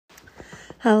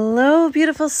Hello,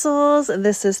 beautiful souls.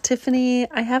 This is Tiffany.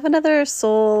 I have another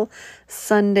Soul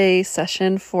Sunday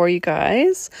session for you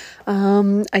guys.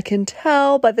 I can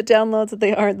tell by the downloads that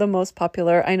they aren't the most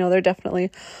popular. I know they're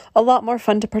definitely a lot more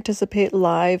fun to participate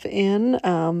live in.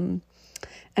 And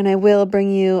I will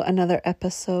bring you another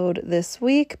episode this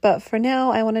week. But for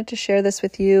now, I wanted to share this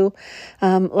with you.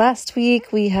 Last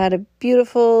week, we had a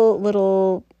beautiful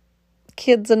little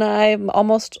kids and I,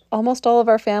 almost all of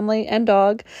our family and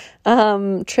dog,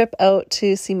 trip out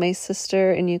to see my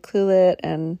sister in Ucluelet,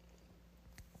 and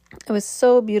it was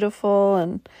so beautiful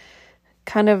and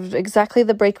kind of exactly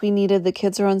the break we needed. The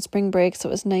kids are on spring break, so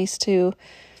it was nice to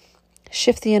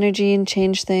shift the energy and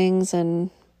change things, and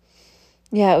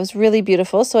yeah, it was really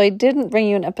beautiful. So I didn't bring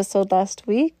you an episode last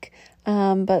week,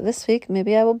 but this week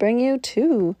maybe I will bring you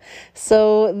two.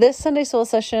 So this Sunday Soul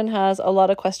session has a lot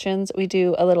of questions. We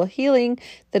do a little healing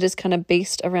that is kind of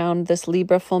based around this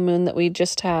Libra full moon that we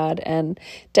just had, and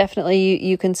definitely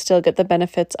you can still get the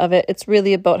benefits of it. It's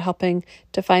really about helping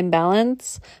to find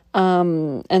balance,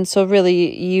 and so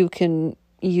really you can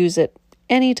use it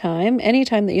anytime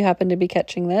that you happen to be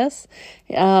catching this.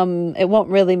 It won't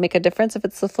really make a difference if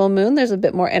it's the full moon. There's a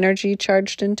bit more energy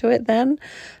charged into it then,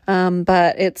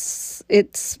 but it's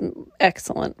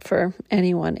excellent for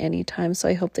anyone, anytime. So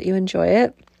I hope that you enjoy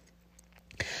it.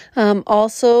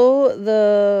 Also,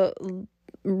 the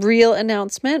real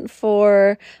announcement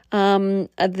for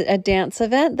a dance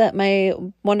event that my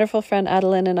wonderful friend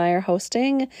Adeline and I are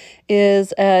hosting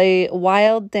is a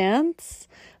wild dance,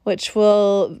 which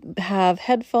will have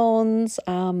headphones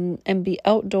and be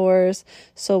outdoors.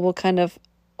 So we'll kind of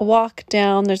walk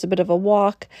down. There's a bit of a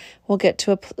walk. We'll get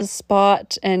to a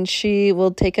spot, and she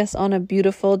will take us on a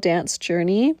beautiful dance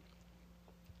journey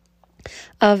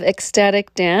of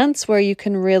ecstatic dance where you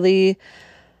can really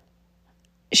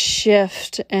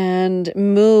shift and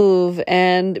move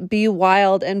and be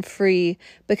wild and free,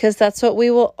 because that's what we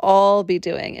will all be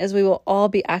doing, is we will all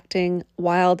be acting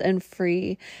wild and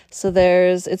free. So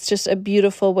it's just a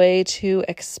beautiful way to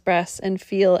express and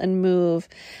feel and move.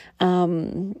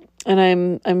 And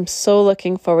I'm so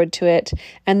looking forward to it.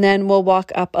 And then we'll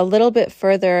walk up a little bit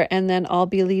further, and then I'll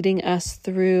be leading us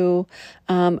through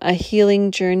a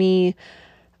healing journey,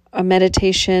 a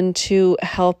meditation to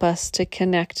help us to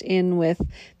connect in with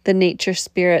the nature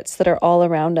spirits that are all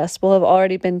around us. We'll have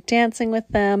already been dancing with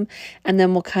them, and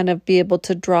then we'll kind of be able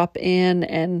to drop in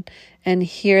and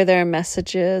hear their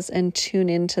messages and tune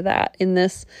into that in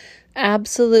this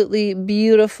absolutely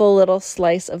beautiful little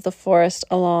slice of the forest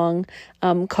along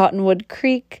Cottonwood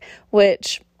Creek,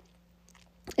 which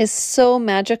is so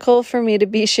magical for me to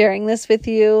be sharing this with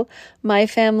you. My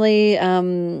family,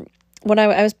 when I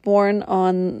was born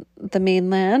on the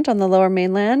mainland, on the lower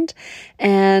mainland,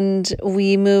 and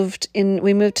we moved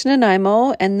to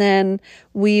Nanaimo, and then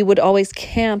we would always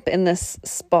camp in this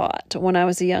spot when I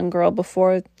was a young girl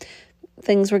before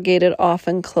things were gated off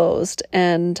and closed.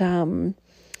 And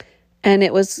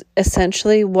it was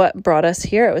essentially what brought us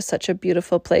here. It was such a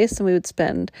beautiful place, and we would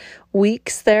spend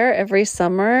weeks there every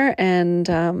summer, and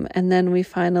then we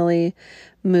finally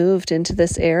moved into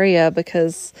this area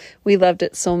because we loved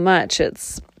it so much.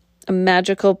 It's a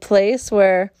magical place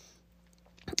where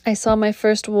I saw my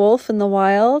first wolf in the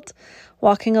wild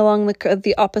walking along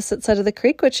the opposite side of the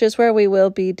creek, which is where we will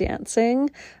be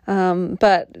dancing.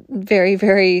 But very,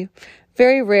 very,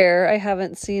 very rare. I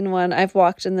haven't seen one. I've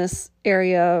walked in this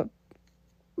area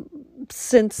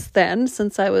since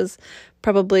I was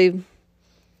probably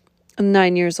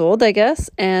 9 years old, I guess,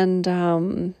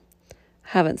 and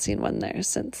haven't seen one there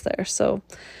since there. So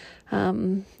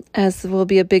as we'll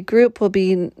be a big group, we'll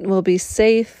be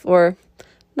safe, or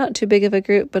not too big of a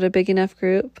group, but a big enough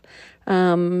group.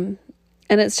 And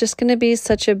it's just going to be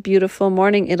such a beautiful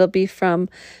morning. It'll be from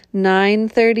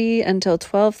 9:30 until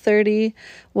 12:30.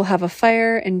 We'll have a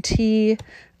fire and tea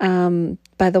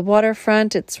by the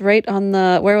waterfront. It's right on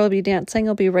where we'll be dancing.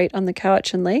 It'll be right on the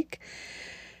Cowichan Lake.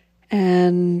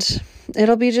 And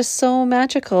it'll be just so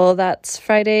magical. That's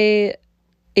Friday,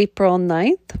 April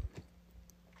 9th.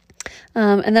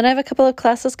 And then I have a couple of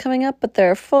classes coming up, but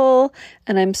they're full,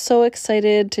 and I'm so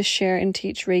excited to share and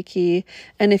teach Reiki.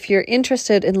 And if you're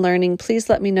interested in learning, please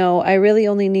let me know. I really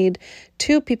only need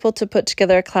 2 people to put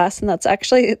together a class, and that's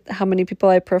actually how many people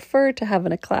I prefer to have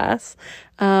in a class.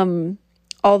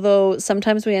 Although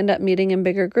sometimes we end up meeting in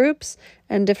bigger groups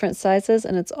and different sizes,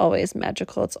 and it's always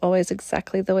magical. It's always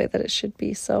exactly the way that it should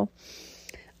be. So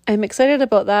I'm excited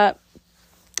about that.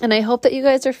 And I hope that you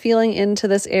guys are feeling into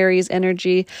this Aries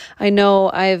energy. I know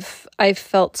I've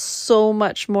felt so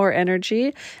much more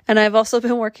energy, and I've also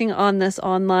been working on this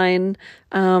online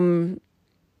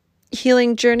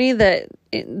healing journey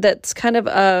that's kind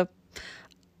of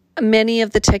many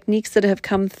of the techniques that have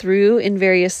come through in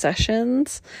various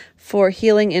sessions for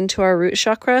healing into our root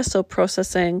chakra. So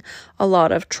processing a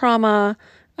lot of trauma,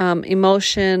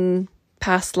 emotion,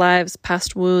 past lives,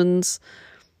 past wounds.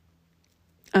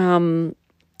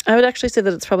 I would actually say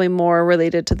that it's probably more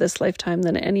related to this lifetime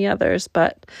than any others,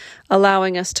 but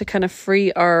allowing us to kind of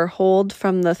free our hold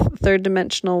from the third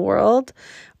dimensional world,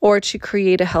 or to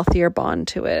create a healthier bond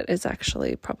to it is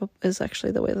actually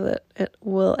the way that it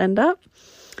will end up.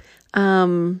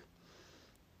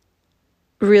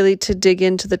 Really to dig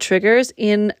into the triggers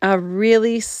in a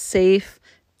really safe,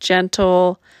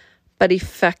 gentle, but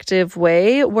effective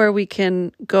way where we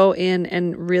can go in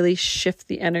and really shift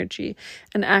the energy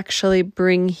and actually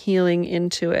bring healing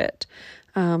into it.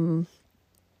 And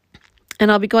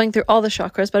I'll be going through all the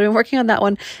chakras, but I've been working on that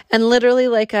one. And literally,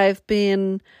 like, I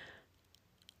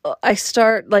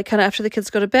start like kind of after the kids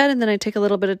go to bed, and then I take a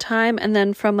little bit of time, and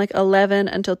then from like 11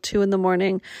 until 2 in the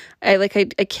morning, I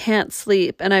can't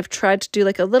sleep. And I've tried to do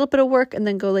like a little bit of work and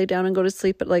then go lay down and go to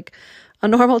sleep at like a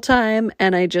normal time,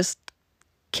 and I just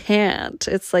can't.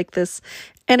 It's like this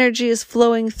energy is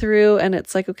flowing through, and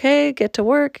it's like, okay, get to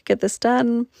work, get this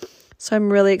done. So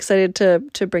I'm really excited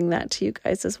to bring that to you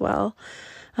guys as well.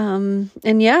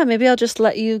 And yeah, maybe I'll just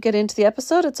let you get into the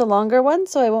episode. It's a longer one,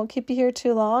 so I won't keep you here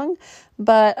too long.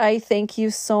 But I thank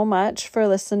you so much for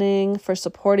listening, for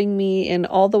supporting me in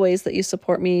all the ways that you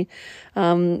support me,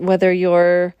 whether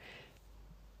you're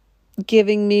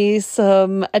giving me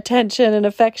some attention and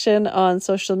affection on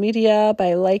social media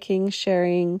by liking,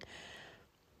 sharing,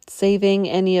 saving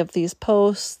any of these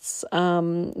posts,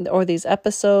 or these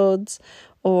episodes,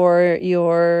 or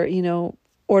you're,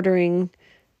 ordering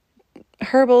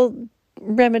herbal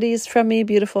remedies from me,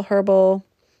 beautiful herbal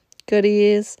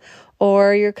goodies,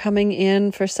 or you're coming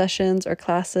in for sessions or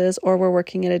classes, or we're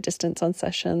working at a distance on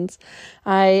sessions.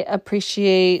 I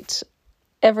appreciate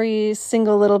every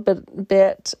single little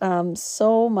bit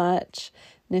so much.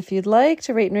 And if you'd like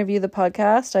to rate and review the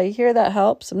podcast, I hear that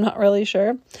helps. I'm not really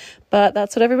sure, but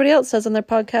that's what everybody else says on their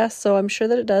podcast, so I'm sure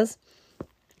that it does.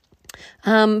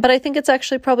 But I think it's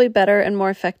actually probably better and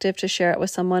more effective to share it with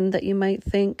someone that you might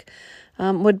think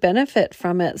would benefit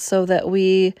from it, so that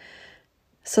we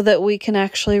can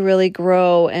actually really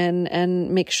grow and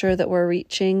make sure that we're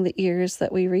reaching the ears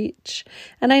that we reach.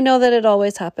 And I know that it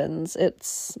always happens.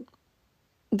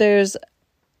 There's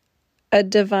a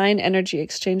divine energy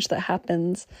exchange that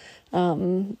happens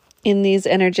in these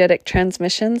energetic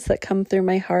transmissions that come through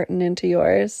my heart and into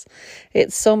yours.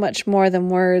 It's so much more than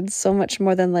words, so much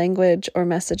more than language or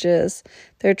messages.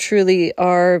 There truly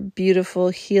are beautiful,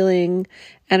 healing,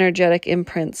 energetic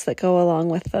imprints that go along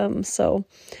with them. So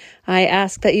I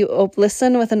ask that you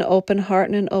listen with an open heart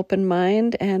and an open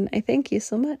mind, and I thank you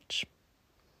so much.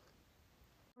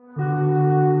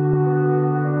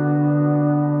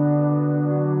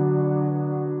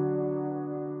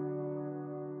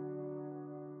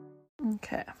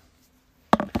 Okay.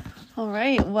 All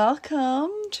right.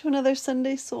 Welcome to another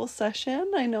Sunday Soul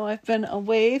session. I know I've been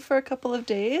away for a couple of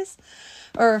days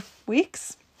or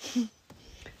weeks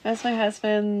as my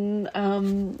husband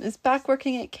is back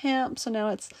working at camp. So now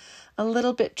it's a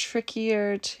little bit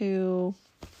trickier to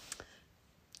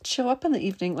show up in the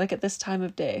evening, like at this time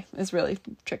of day is really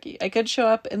tricky. I could show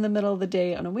up in the middle of the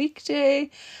day on a weekday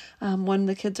when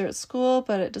the kids are at school,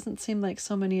 but it doesn't seem like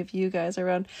so many of you guys are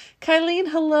around. Kylene,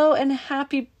 hello and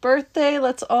happy birthday.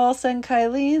 Let's all send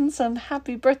Kylene some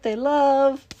happy birthday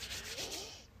love.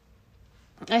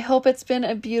 I hope it's been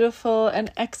a beautiful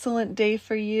and excellent day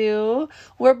for you.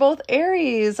 We're both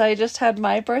Aries. I just had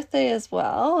my birthday as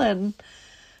well, and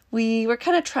we were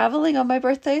kind of traveling on my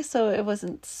birthday, so it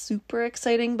wasn't super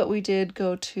exciting, but we did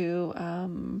go to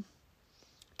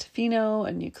Tofino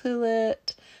and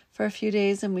Ucluelet for a few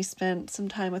days, and we spent some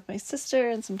time with my sister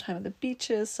and some time at the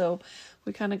beaches, so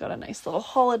we kind of got a nice little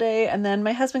holiday. And then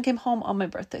my husband came home on my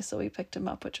birthday, so we picked him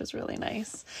up, which was really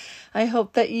nice. I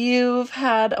hope that you've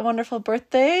had a wonderful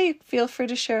birthday. Feel free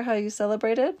to share how you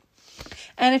celebrated.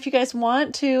 And if you guys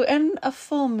want to, and a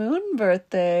full moon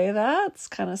birthday, that's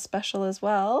kind of special as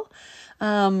well.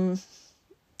 And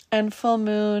full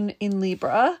moon in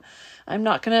Libra. I'm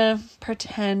not going to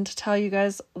pretend to tell you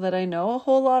guys that I know a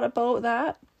whole lot about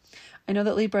that. I know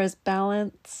that Libra is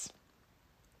balance.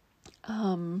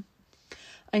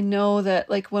 I know that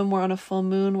like when we're on a full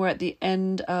moon, we're at the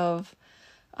end of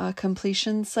a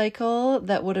completion cycle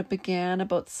that would have began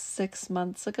about 6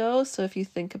 months ago. So if you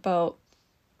think about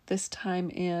this time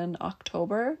in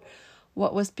October,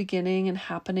 what was beginning and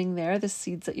happening there, the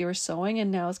seeds that you were sowing,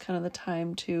 and now is kind of the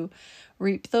time to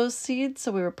reap those seeds.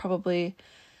 So we were probably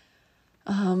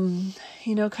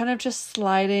kind of just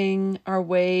sliding our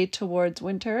way towards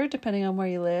winter, depending on where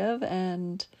you live.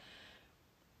 And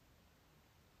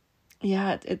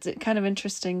yeah, it's kind of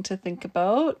interesting to think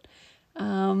about.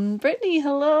 Brittany,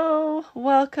 hello,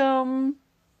 welcome.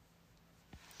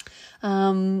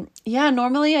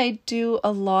 Normally I do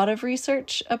a lot of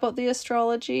research about the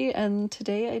astrology, and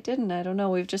today I didn't. I don't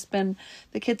know. The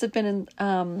kids have been in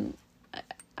home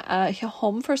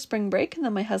for spring break, and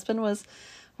then my husband was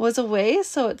away,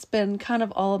 so it's been kind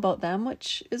of all about them,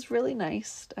 which is really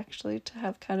nice actually, to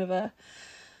have kind of a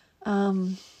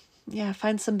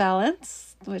find some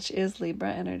balance, which is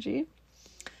Libra energy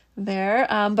there.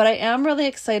 But I am really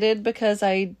excited because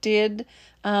I did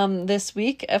this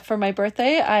week for my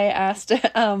birthday, I asked if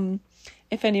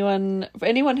anyone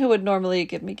who would normally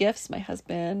give me gifts, my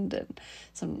husband and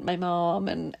my mom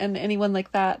and anyone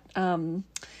like that,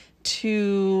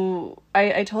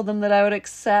 I told them that I would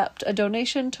accept a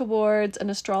donation towards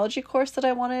an astrology course that I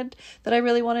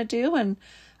really want to do, and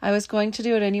I was going to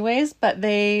do it anyways, but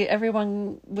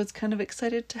everyone was kind of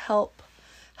excited to help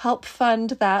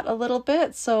fund that a little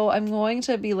bit. So I'm going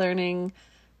to be learning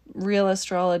real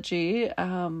astrology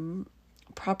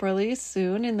properly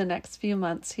soon in the next few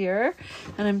months here,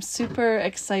 and I'm super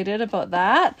excited about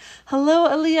that. Hello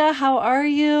Aaliyah, how are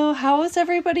you? How is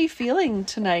everybody feeling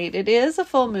tonight? It is a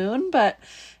full moon, but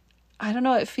I don't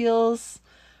know, it feels,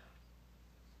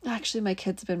 actually my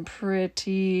kids have been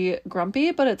pretty grumpy,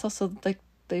 but it's also like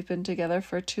they've been together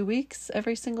for 2 weeks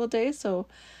every single day, so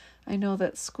I know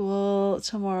that school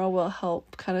tomorrow will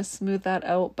help kind of smooth that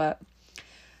out. But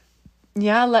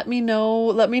yeah, let me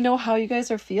know how you guys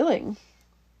are feeling.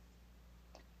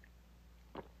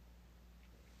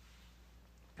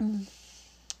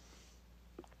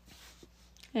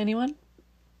 Anyone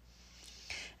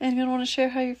want to share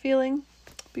how you're feeling?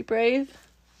 Be brave.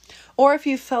 Or if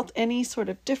you felt any sort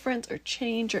of difference or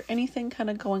change or anything kind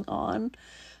of going on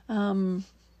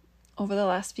over the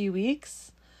last few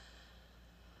weeks.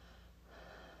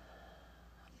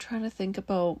 I'm trying to think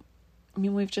about,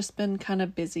 we've just been kind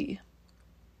of busy.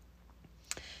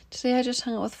 Today I just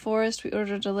hung out with Forrest. We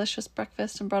ordered a delicious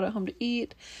breakfast and brought it home to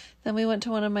eat. Then we went to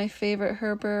one of my favorite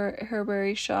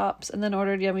herbacery shops and then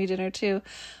ordered yummy dinner too.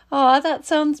 Oh, that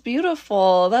sounds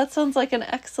beautiful. That sounds like an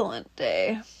excellent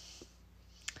day.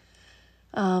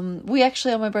 We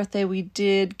actually, on my birthday, we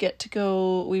did get to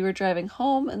go, we were driving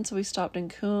home, and so we stopped in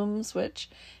Coombs, which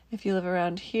if you live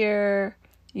around here,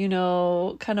 you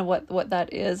know kind of what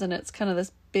that is, and it's kind of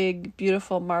this big,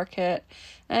 beautiful market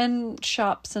and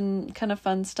shops and kind of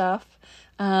fun stuff.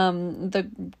 The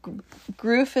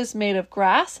roof is made of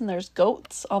grass and there's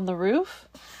goats on the roof.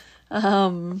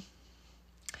 And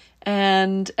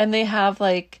they have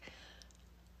like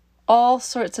all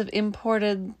sorts of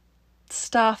imported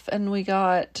stuff, and I'm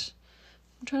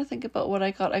trying to think about what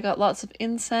I got. I got lots of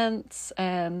incense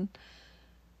and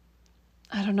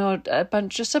I don't know, a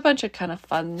bunch of kind of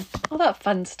fun, all that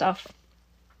fun stuff.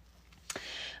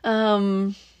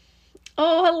 Oh,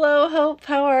 hello, Hope.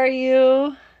 How are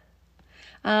you?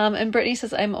 And Brittany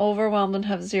says, I'm overwhelmed and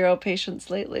have zero patience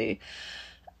lately.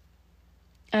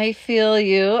 I feel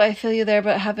you there,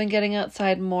 but have been getting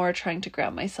outside more, trying to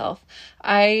ground myself.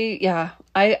 I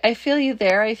feel you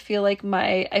there. I feel like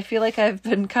I've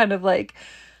been kind of like,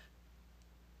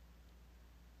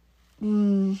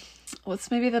 what's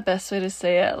maybe the best way to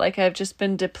say it? Like I've just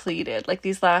been depleted, like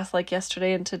these last, like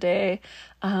yesterday and today.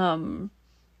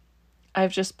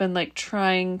 I've just been like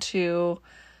trying to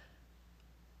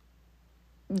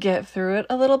get through it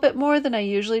a little bit more than I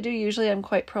usually do. Usually I'm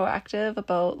quite proactive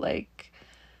about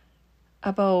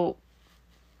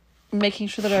making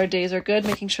sure that our days are good,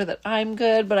 making sure that I'm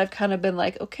good, but I've kind of been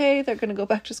like, okay, they're going to go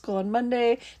back to school on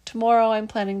Monday. Tomorrow I'm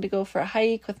planning to go for a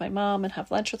hike with my mom and have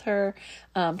lunch with her,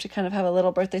 to kind of have a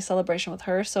little birthday celebration with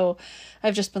her. So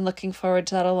I've just been looking forward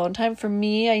to that alone time. For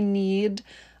me, I need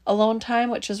alone time,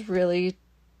 which is really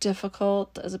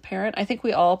difficult as a parent. I think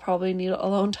we all probably need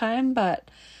alone time, but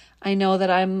I know that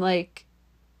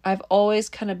I've always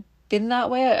kind of been that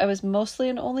way. I was mostly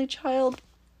an only child,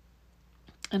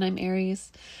 and I'm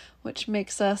Aries, which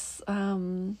makes us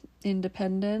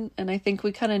independent, and I think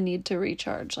we kind of need to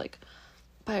recharge like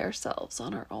by ourselves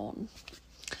on our own.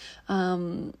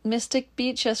 Mystic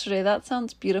Beach yesterday, that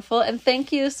sounds beautiful, and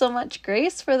thank you so much,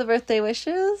 Grace, for the birthday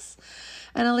wishes.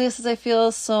 And Aaliyah says, I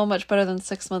feel so much better than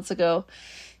 6 months ago.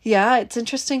 Yeah, it's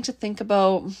interesting to think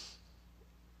about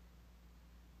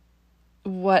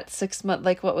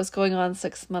what was going on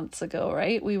 6 months ago,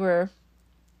 right? We were,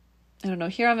 I don't know,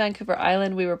 here on Vancouver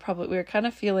Island, we were kind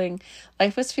of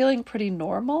life was feeling pretty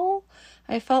normal,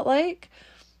 I felt like.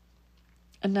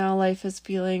 And now life is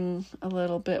feeling a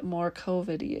little bit more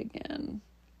COVID-y again.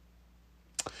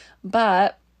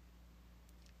 But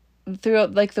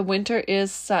throughout, like, the winter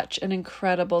is such an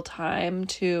incredible time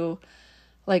to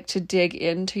dig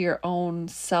into your own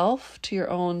self, to your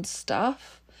own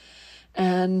stuff.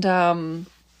 And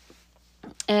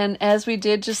as we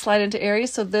did just slide into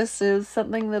Aries, so this is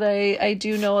something that I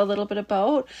do know a little bit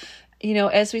about.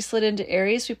 As we slid into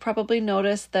Aries, we probably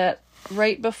noticed that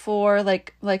right before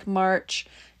like March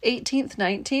 18th,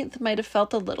 19th might have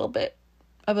felt a little bit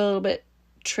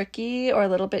tricky or a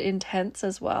little bit intense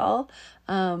as well.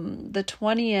 The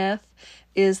 20th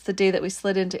is the day that we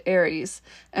slid into Aries.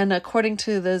 And according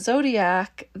to the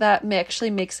zodiac, that actually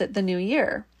makes it the new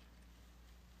year.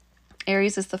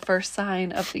 Aries is the first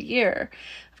sign of the year.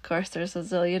 Of course, there's a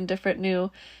zillion different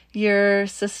new year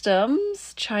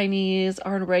systems. Chinese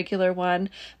are a regular one.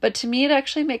 But to me, it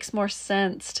actually makes more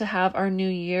sense to have our new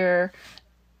year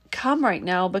come right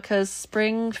now because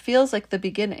spring feels like the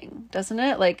beginning, doesn't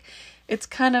it? Like, it's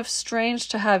kind of strange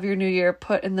to have your new year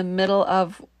put in the middle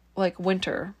of like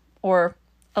winter or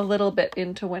a little bit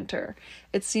into winter.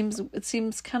 It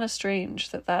seems kind of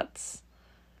strange that that's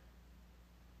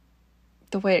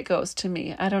the way it goes to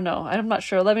me. I don't know. I'm not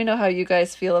sure. Let me know how you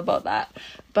guys feel about that.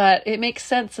 But it makes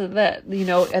sense that,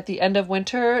 at the end of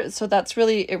winter, so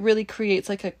it really creates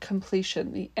like a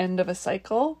completion, the end of a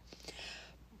cycle.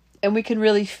 And we can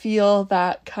really feel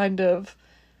that kind of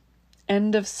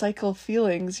end of cycle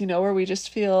feelings, where we just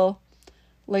feel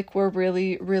like we're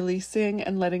really releasing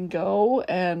and letting go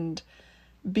and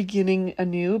beginning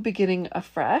anew, beginning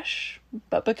afresh.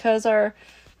 But because our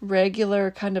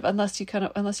regular unless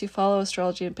you follow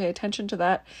astrology and pay attention to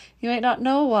that, you might not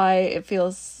know why it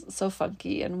feels so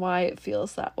funky and why it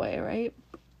feels that way, right?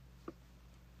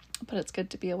 But it's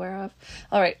good to be aware of.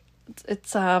 All right.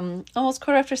 It's almost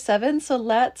 7:15, so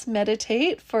let's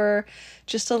meditate for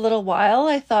just a little while.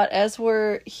 I thought as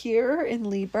we're here in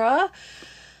Libra,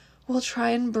 we'll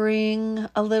try and bring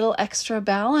a little extra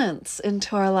balance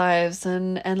into our lives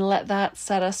and let that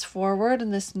set us forward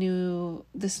in this new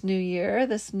year,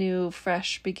 this new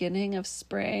fresh beginning of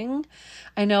spring.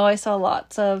 I know I saw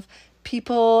lots of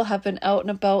people have been out and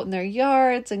about in their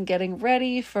yards and getting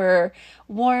ready for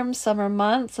warm summer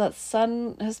months. That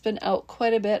sun has been out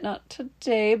quite a bit, not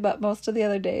today, but most of the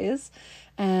other days.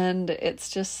 And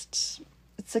it's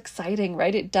exciting,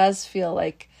 right? It does feel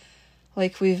like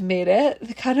we've made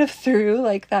it kind of through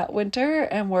like that winter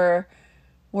and we're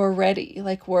ready.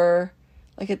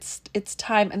 It's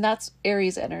time. And that's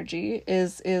Aries energy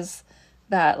is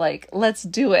that let's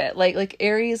do it. Like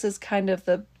Aries is kind of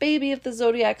the baby of the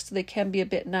zodiac, so they can be a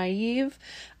bit naive.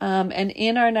 And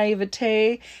in our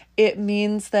naivete, it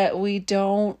means that we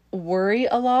don't worry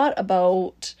a lot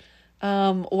about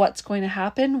what's going to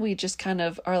happen. We just kind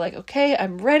of are like, okay,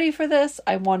 I'm ready for this.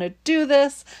 I want to do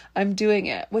this. I'm doing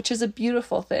it, which is a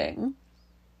beautiful thing.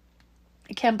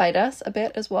 It can bite us a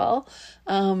bit as well.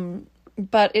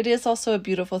 But it is also a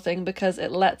beautiful thing because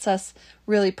it lets us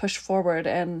really push forward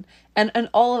and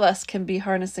all of us can be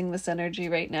harnessing this energy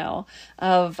right now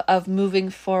of moving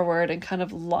forward and kind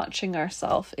of launching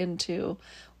ourselves into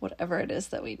whatever it is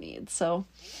that we need. So,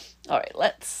 all right,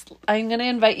 I'm going to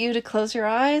invite you to close your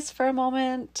eyes for a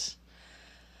moment.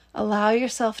 Allow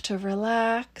yourself to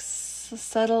relax,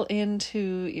 settle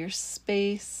into your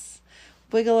space,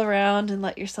 wiggle around and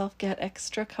let yourself get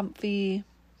extra comfy.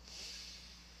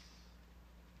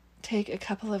 Take a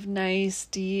couple of nice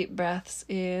deep breaths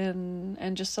in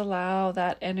and just allow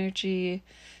that energy,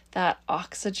 that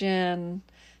oxygen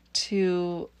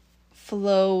to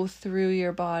flow through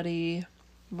your body.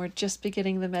 We're just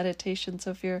beginning the meditation,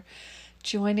 so if you're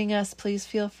joining us, please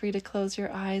feel free to close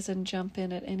your eyes and jump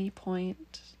in at any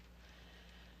point.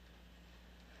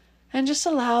 And just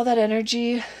allow that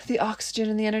energy, the oxygen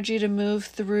and the energy to move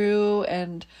through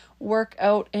and work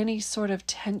out any sort of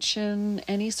tension,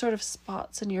 any sort of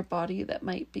spots in your body that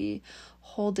might be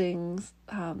holding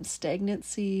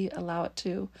stagnancy. Allow it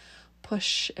to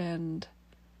push and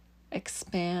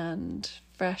expand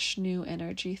fresh new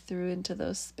energy through into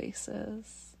those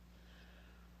spaces.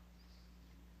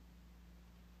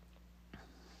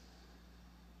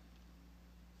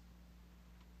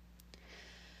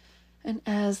 And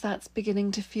as that's beginning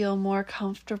to feel more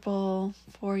comfortable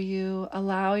for you,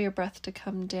 allow your breath to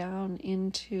come down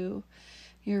into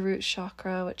your root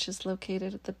chakra, which is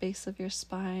located at the base of your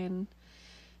spine.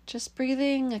 Just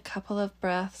breathing a couple of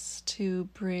breaths to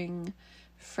bring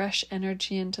fresh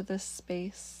energy into this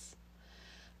space.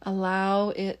 Allow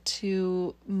it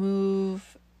to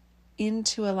move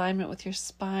into alignment with your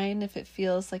spine if it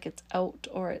feels like it's out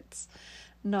or it's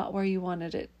not where you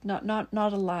wanted it, not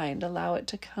aligned. Allow it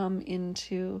to come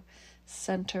into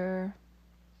center.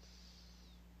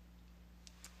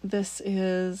 This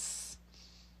is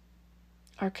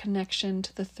our connection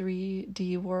to the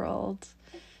 3D world.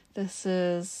 This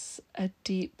is a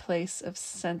deep place of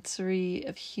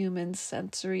human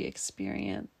sensory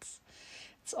experience.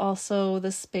 It's also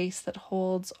the space that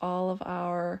holds all of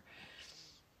our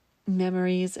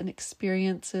memories and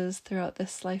experiences throughout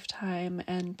this lifetime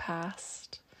and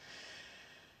past.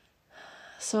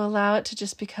 So allow it to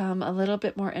just become a little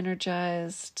bit more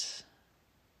energized,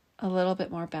 a little bit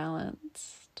more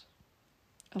balanced,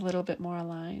 a little bit more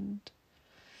aligned.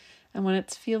 And when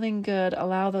it's feeling good,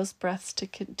 allow those breaths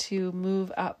to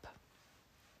move up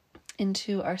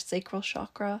into our sacral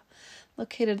chakra,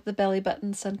 located at the belly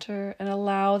button center, and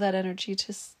allow that energy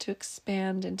to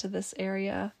expand into this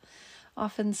area,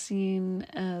 often seen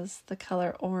as the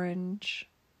color orange.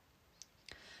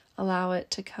 Allow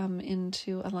it to come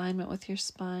into alignment with your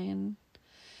spine.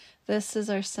 This is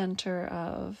our center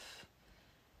of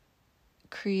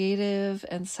creative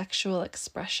and sexual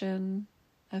expression,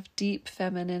 of deep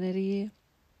femininity,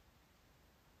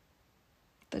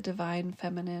 the divine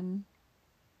feminine.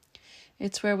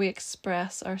 It's where we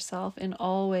express ourselves in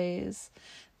all ways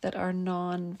that are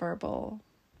non-verbal,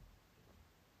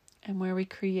 and where we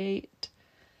create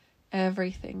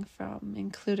everything from,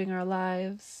 including our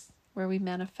lives, where we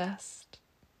manifest.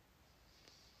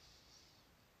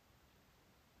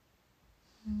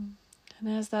 And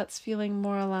as that's feeling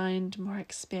more aligned, more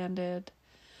expanded,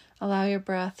 allow your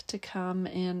breath to come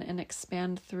in and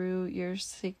expand through your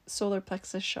solar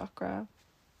plexus chakra.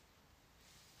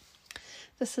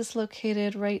 This is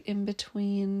located right in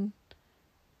between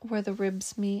where the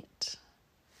ribs meet.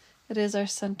 It is our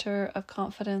center of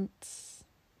confidence.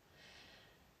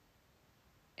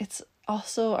 It's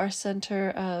also our center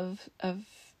of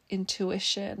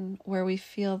intuition, where we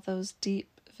feel those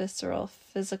deep, visceral,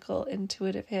 physical,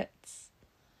 intuitive hits.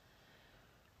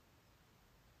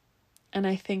 And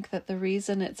I think that the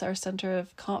reason it's our center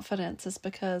of confidence is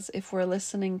because if we're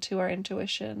listening to our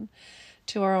intuition,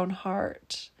 to our own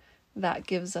heart, that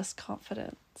gives us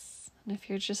confidence. And if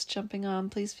you're just jumping on,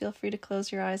 please feel free to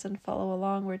close your eyes and follow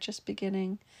along. We're just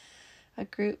beginning a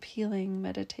group healing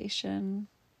meditation.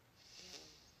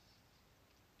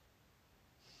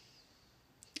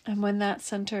 And when that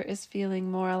center is feeling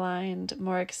more aligned,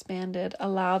 more expanded,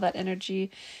 allow that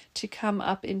energy to come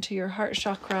up into your heart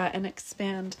chakra and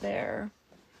expand there.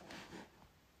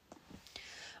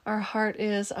 Our heart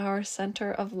is our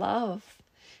center of love.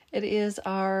 It is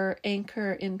our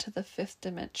anchor into the 5th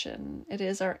dimension. It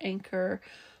is our anchor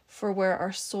for where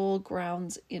our soul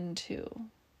grounds into.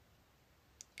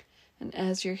 And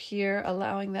as you're here,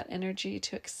 allowing that energy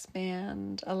to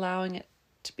expand, allowing it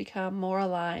to become more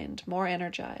aligned, more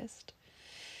energized,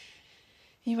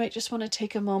 you might just want to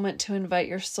take a moment to invite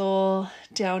your soul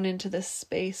down into this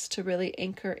space to really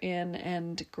anchor in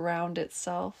and ground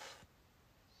itself.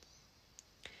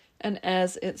 And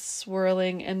as it's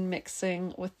swirling and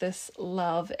mixing with this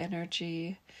love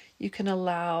energy, you can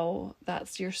allow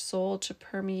that's your soul to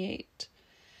permeate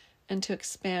and to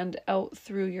expand out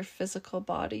through your physical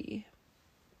body,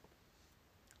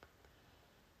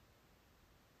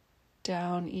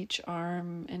 down each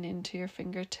arm and into your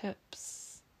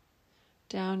fingertips,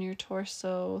 down your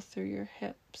torso, through your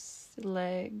hips,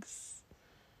 legs,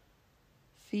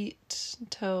 feet,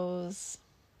 toes,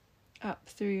 up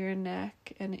through your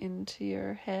neck and into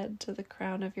your head, to the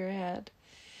crown of your head.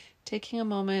 Taking a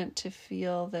moment to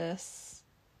feel this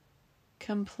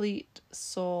complete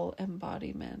soul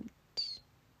embodiment,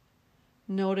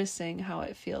 noticing how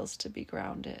it feels to be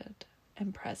grounded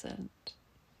and present.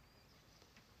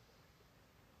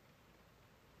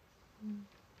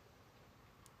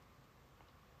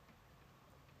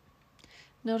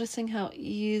 Noticing how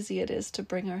easy it is to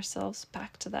bring ourselves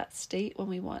back to that state when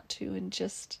we want to in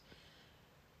just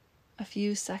a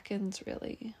few seconds,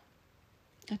 really.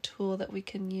 A tool that we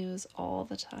can use all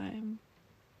the time.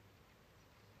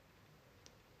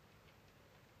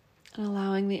 And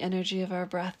allowing the energy of our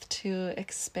breath to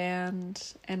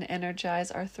expand and energize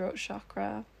our throat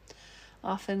chakra.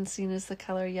 Often seen as the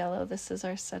color yellow, this is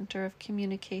our center of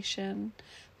communication,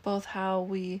 both how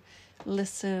we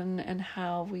listen and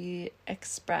how we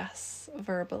express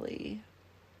verbally.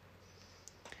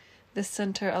 This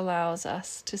center allows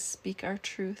us to speak our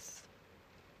truth,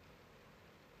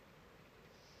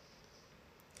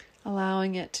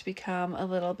 allowing it to become a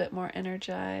little bit more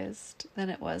energized than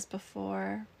it was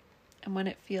before. And when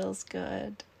it feels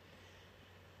good,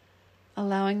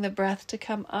 allowing the breath to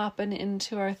come up and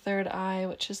into our 3rd eye,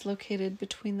 which is located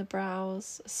between the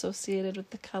brows, associated with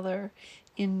the color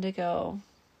indigo.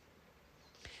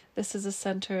 This is a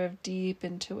center of deep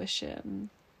intuition,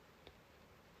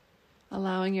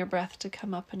 allowing your breath to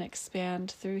come up and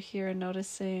expand through here, and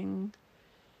noticing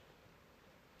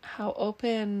how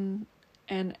open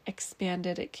and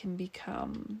expanded it can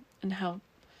become, and how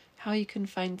you can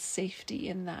find safety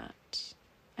in that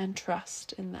and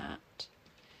trust in that,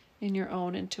 in your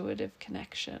own intuitive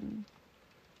connection.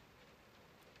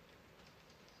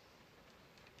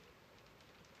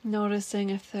 Noticing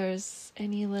if there's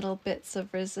any little bits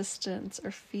of resistance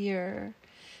or fear,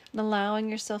 and allowing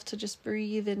yourself to just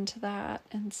breathe into that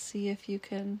and see if you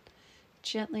can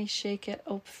gently shake it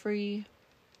free,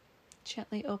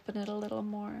 gently open it a little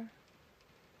more.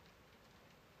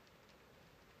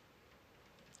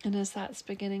 And as that's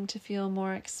beginning to feel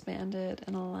more expanded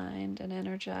and aligned and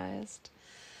energized,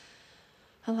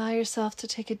 allow yourself to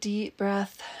take a deep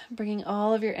breath, bringing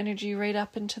all of your energy right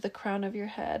up into the crown of your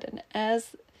head. And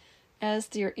as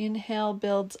your inhale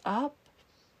builds up,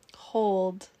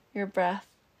 hold your breath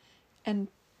and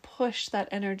push that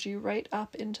energy right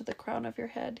up into the crown of your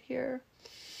head here.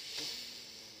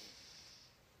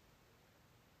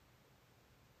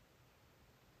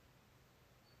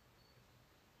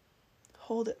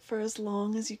 Hold it for as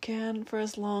long as you can, for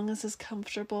as long as is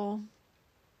comfortable.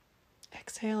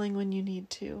 Exhaling when you need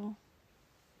to.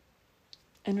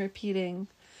 And repeating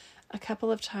a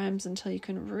couple of times until you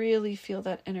can really feel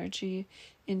that energy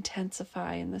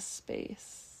intensify in this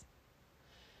space.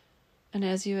 And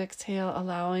as you exhale,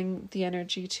 allowing the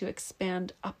energy to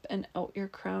expand up and out your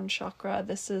crown chakra.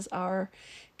 This is our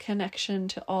connection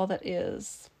to all that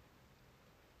is.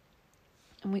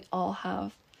 And we all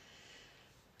have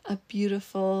a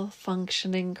beautiful,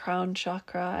 functioning crown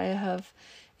chakra. I have,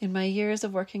 in my years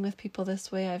of working with people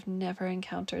this way, I've never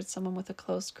encountered someone with a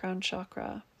closed crown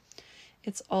chakra.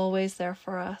 It's always there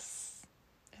for us.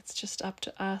 It's just up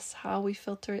to us how we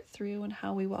filter it through and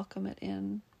how we welcome it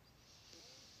in.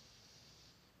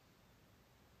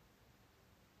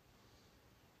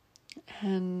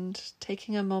 And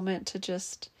taking a moment to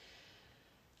just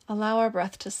allow our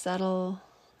breath to settle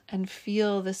and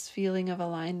feel this feeling of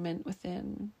alignment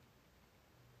within.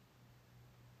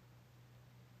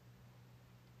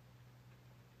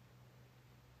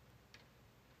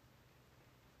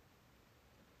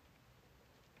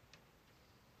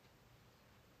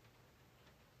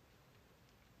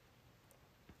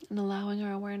 And allowing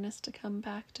our awareness to come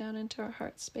back down into our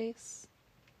heart space.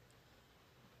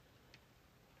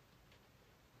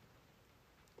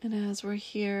 And as we're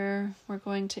here, we're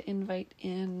going to invite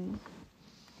in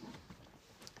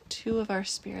 2 of our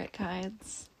spirit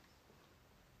guides.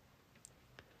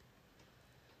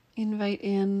 Invite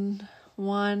in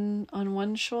one on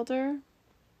one shoulder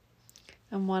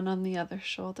and one on the other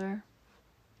shoulder.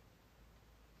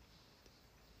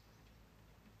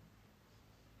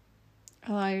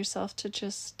 Allow yourself to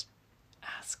just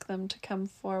ask them to come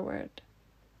forward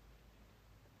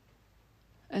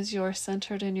as you're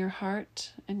centered in your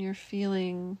heart and you're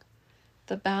feeling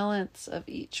the balance of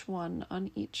each one on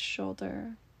each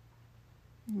shoulder.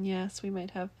 And yes, we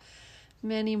might have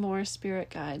many more spirit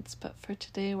guides, but for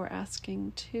today we're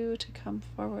asking 2 to come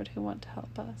forward who want to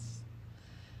help us.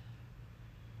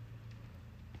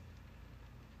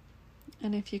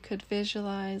 And if you could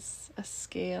visualize a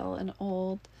scale, an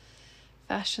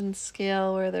old-fashioned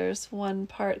scale where there's one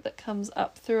part that comes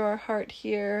up through our heart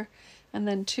here, and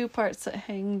then 2 parts that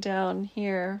hang down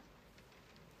here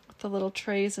with the little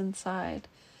trays inside.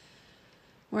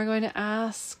 We're going to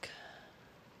ask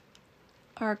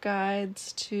our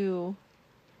guides to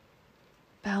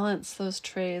balance those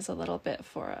trays a little bit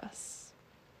for us.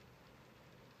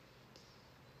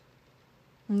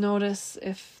 Notice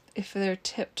if they're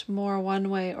tipped more one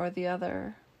way or the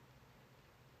other.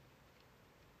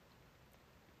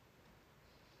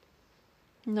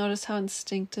 Notice how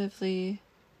instinctively,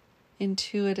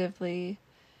 intuitively,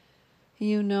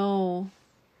 you know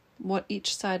what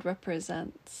each side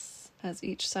represents, as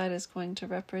each side is going to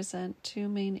represent 2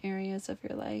 main areas of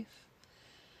your life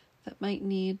that might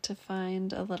need to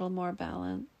find a little more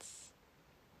balance.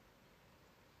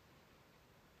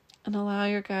 And allow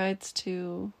your guides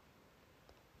to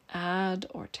add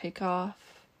or take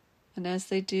off. And as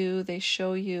they do, they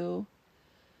show you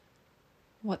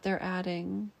what they're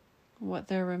adding, what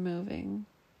they're removing,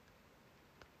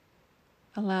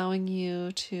 allowing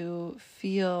you to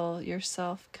feel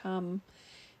yourself come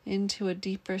into a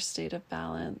deeper state of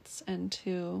balance and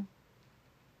to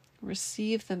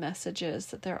receive the messages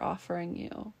that they're offering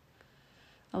you,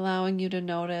 allowing you to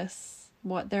notice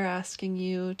what they're asking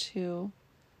you to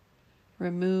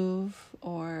remove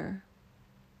or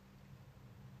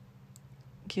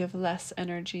give less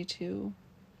energy to,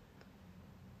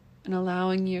 and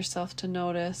allowing yourself to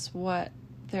notice what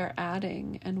they're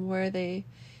adding and where they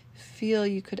feel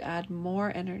you could add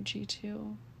more energy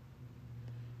to.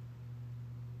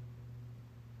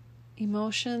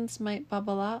 Emotions might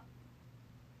bubble up,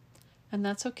 and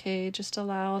that's okay. Just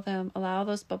allow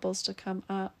those bubbles to come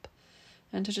up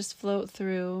and to just float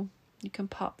through. You can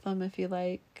pop them if you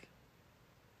like.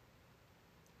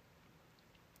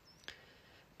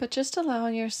 But just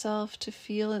allowing yourself to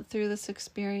feel it through this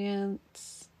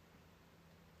experience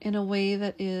in a way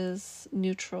that is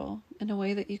neutral, in a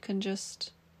way that you can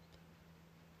just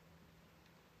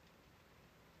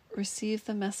receive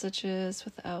the messages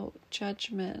without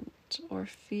judgment or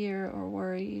fear or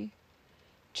worry.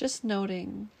 Just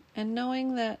noting and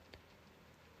knowing that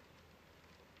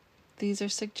these are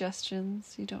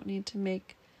suggestions. You don't need to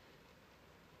make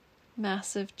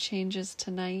massive changes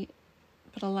tonight,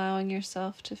 but allowing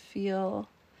yourself to feel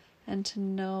and to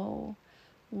know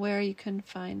where you can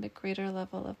find a greater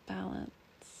level of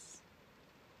balance.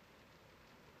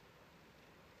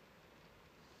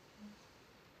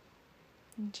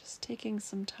 And just taking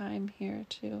some time here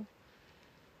to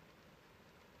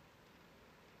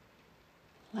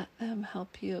let them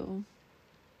help you.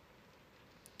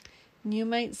 And you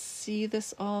might see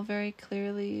this all very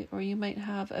clearly, or you might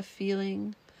have a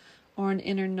feeling or an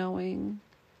inner knowing.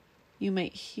 You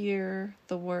might hear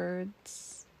the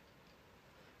words.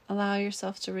 Allow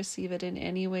yourself to receive it in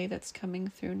any way that's coming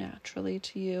through naturally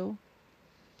to you.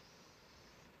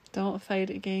 Don't fight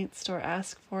against or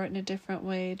ask for it in a different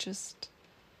way. Just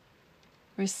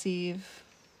receive,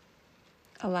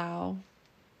 allow.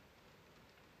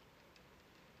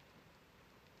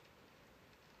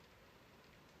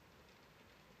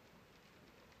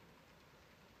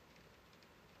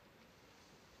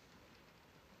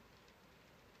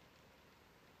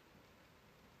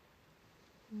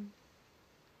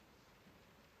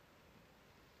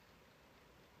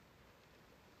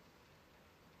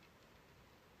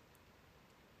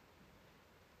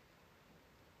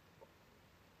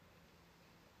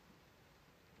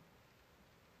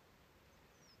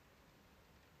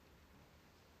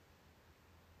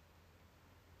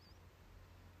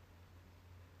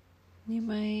 You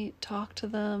might talk to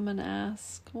them and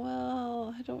ask,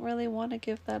 well, I don't really want to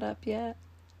give that up yet.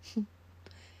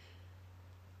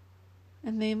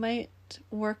 And they might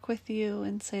work with you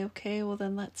and say, okay, well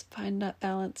then let's find that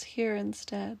balance here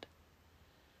instead.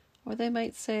 Or they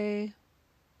might say,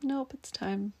 nope, it's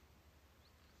time.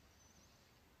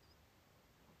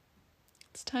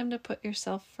 It's time to put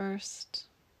yourself first.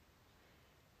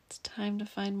 It's time to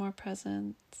find more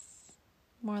presence,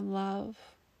 more love,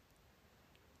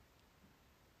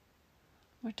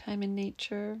 more time in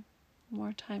nature,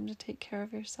 more time to take care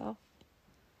of yourself,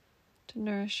 to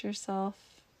nourish yourself,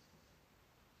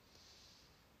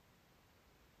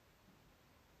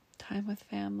 time with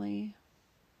family.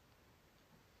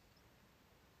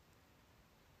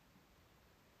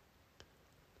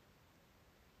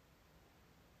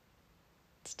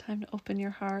 It's time to open your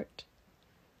heart.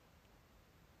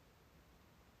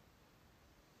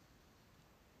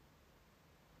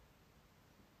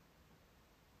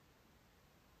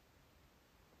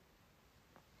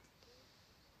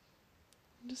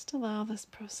 Just allow this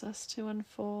process to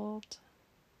unfold.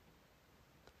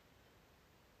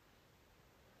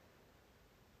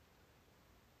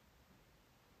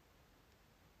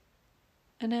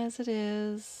 And as it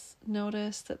is,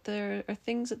 notice that there are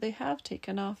things that they have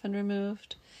taken off and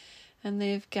removed, and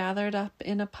they've gathered up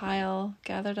in a pile,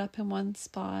 gathered up in one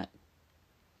spot.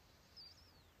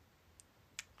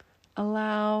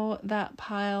 Allow that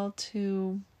pile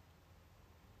to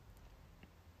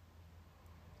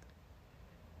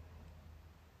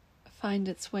find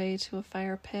its way to a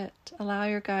fire pit. Allow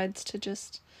your guides to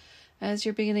just, as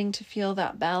you're beginning to feel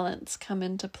that balance come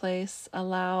into place,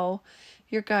 allow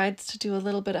your guides to do a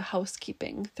little bit of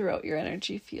housekeeping throughout your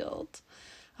energy field.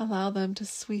 Allow them to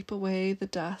sweep away the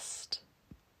dust,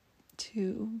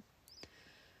 to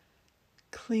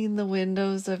clean the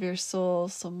windows of your soul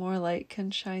so more light can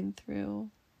shine through,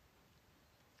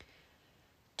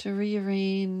 to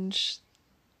rearrange,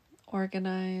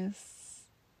 organize.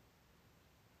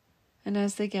 And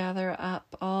as they gather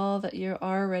up all that you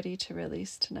are ready to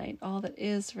release tonight, all that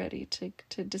is ready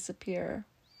to disappear,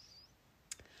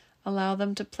 allow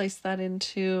them to place that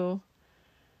into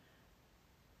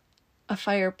a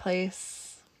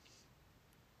fireplace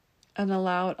and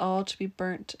allow it all to be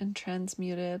burnt and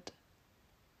transmuted.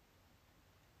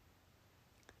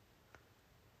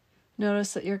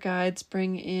 Notice that your guides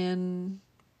bring in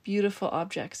beautiful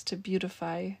objects to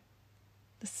beautify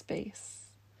the space.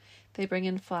 They bring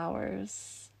in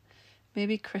flowers,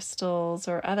 maybe crystals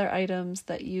or other items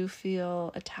that you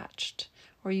feel attached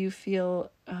or you feel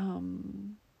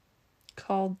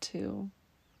called to.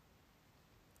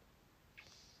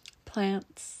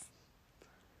 plants.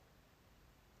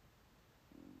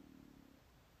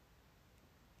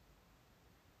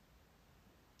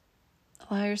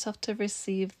 Allow yourself to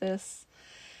receive this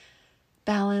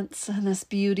balance and this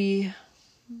beauty,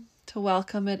 to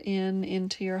welcome it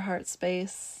into your heart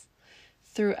space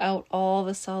throughout all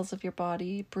the cells of your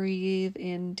body. Breathe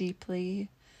in deeply.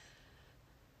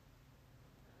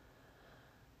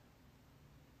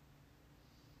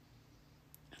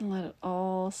 And let it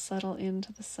all settle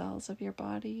into the cells of your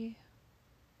body.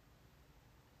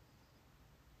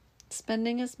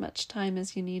 Spending as much time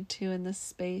as you need to in this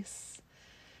space,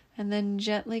 and then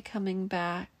gently coming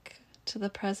back to the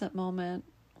present moment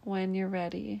when you're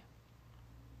ready.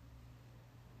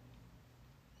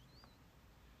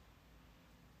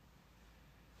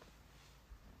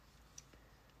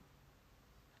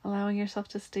 Allowing yourself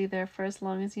to stay there for as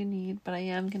long as you need, but I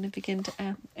am going to begin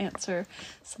to answer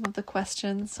some of the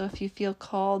questions. So if you feel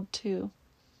called to,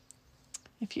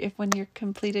 if when you're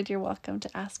completed, you're welcome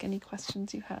to ask any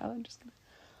questions you have. I'm just going to.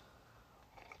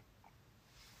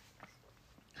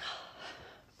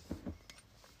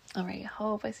 All right, I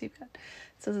hope I see you've got. It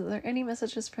says, are there any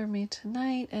messages for me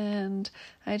tonight? And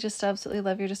I just absolutely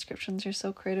love your descriptions. You're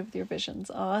so creative with your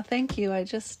visions. Aw, thank you. I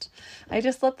just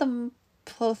let them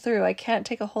flow through. I can't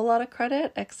take a whole lot of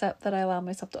credit, except that I allow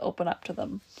myself to open up to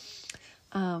them.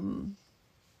 And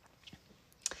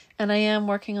I am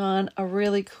working on a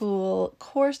really cool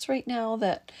course right now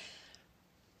that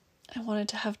I wanted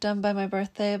to have done by my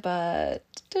birthday, but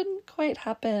didn't quite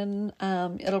happen.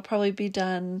 It'll probably be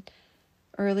done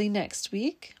early next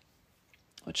week,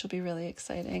 which will be really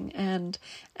exciting. And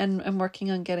I'm working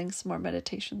on getting some more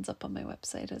meditations up on my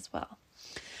website as well.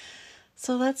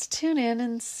 So let's tune in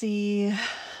and see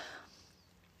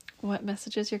what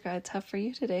messages your guides have for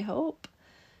you today, Hope.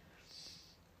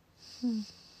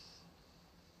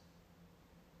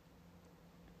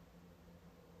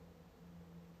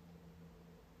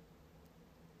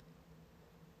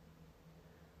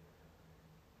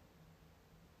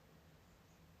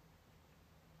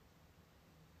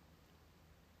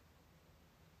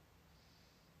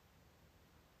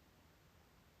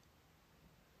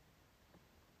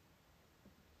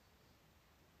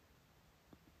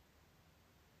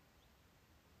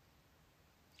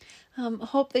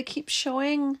 Hope they keep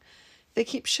showing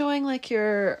like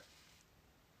your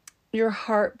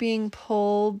heart being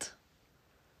pulled,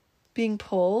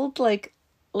 like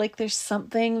there's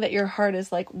something that your heart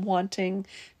is like wanting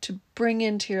to bring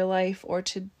into your life or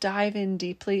to dive in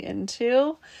deeply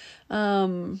into.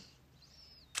 And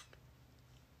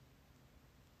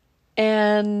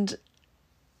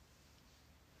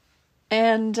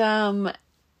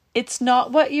it's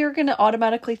not what you're going to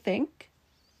automatically think.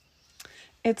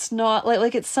 It's not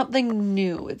like it's something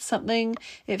new. It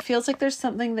feels like there's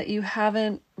something that you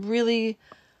haven't really,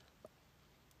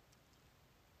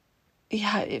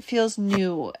 it feels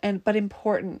new but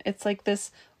important. It's like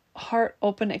this heart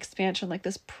open expansion, like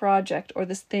this project or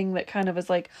this thing that kind of is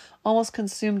like almost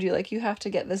consumed you. Like you have to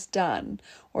get this done,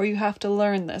 or you have to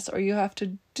learn this, or you have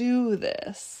to do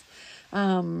this.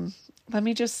 Let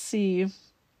me just see.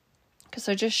 Because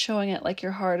they're just showing it like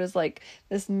your heart is like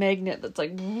this magnet that's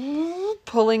like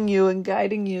pulling you and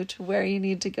guiding you to where you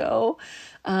need to go.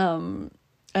 I'm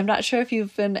not sure if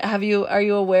are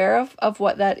you aware of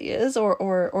what that is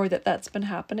or that's been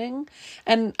happening?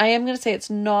 And I am going to say it's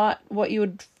not what you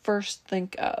would first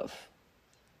think of,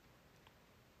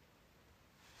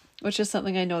 which is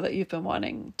something I know that you've been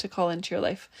wanting to call into your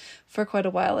life for quite a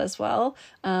while as well.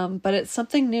 But it's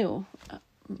something new.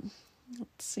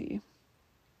 Let's see.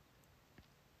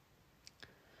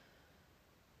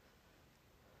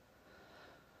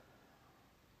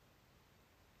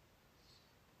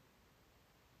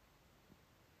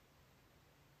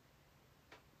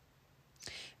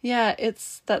 Yeah,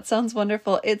 that sounds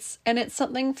wonderful. It's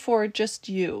something for just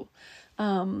you.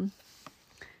 Maybe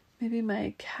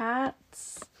my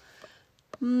cats.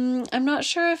 I'm not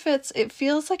sure if it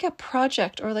feels like a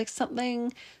project or like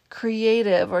something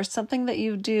creative or something that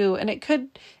you do. And it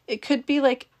could be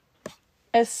like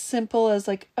as simple as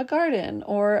like a garden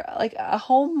or like a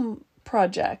home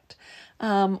project.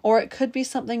 Or it could be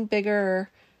something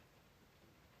bigger,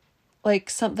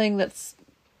 like something that's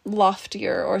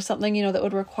loftier or something, that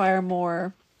would require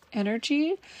more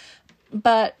energy.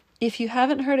 But if you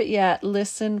haven't heard it yet,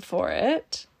 listen for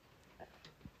it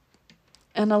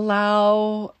and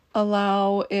allow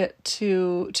it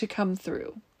to come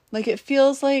through. Like it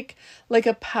feels like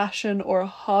a passion or a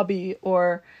hobby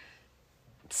or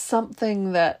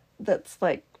something that's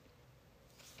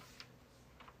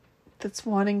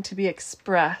wanting to be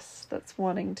expressed, that's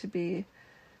wanting to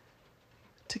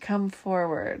come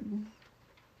forward.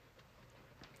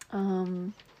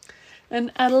 And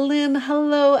Adeline,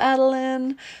 hello,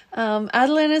 Adeline.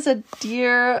 Adeline is a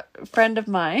dear friend of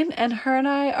mine, and her and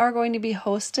I are going to be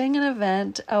hosting an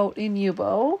event out in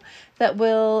Yubo that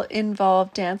will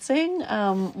involve dancing.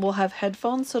 We'll have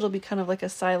headphones, so it'll be kind of like a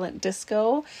silent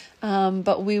disco.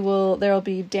 But there'll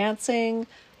be dancing,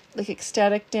 like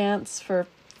ecstatic dance for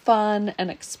fun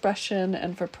and expression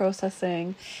and for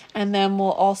processing. And then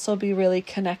we'll also be really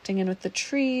connecting in with the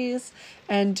trees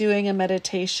and doing a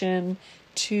meditation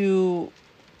to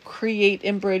create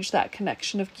and bridge that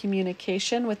connection of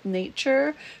communication with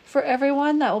nature for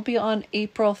everyone. That will be on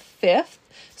April 5th.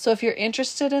 So if you're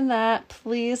interested in that,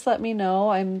 please let me know.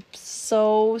 I'm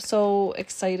so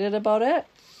excited about it.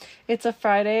 It's a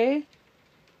Friday.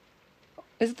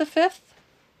 Is it the 5th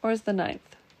or is the 9th?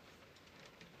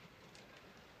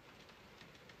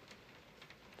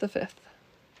 The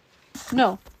 5th.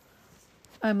 No,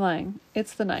 I'm lying.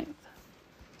 It's the 9th.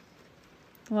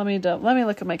 Let me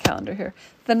look at my calendar here.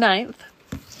 The 9th,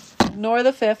 nor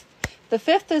the 5th. The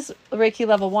 5th is Reiki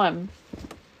level 1.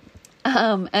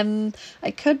 And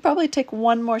I could probably take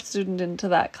one more student into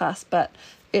that class, but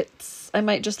I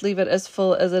might just leave it as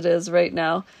full as it is right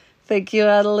now. Thank you,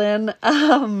 Adeline.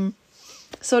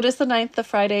 So it is the 9th, the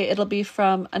Friday. It'll be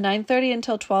from 9:30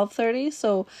 until 12:30.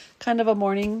 So kind of a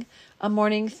morning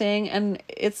thing. And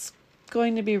it's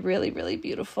going to be really, really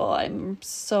beautiful. I'm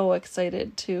so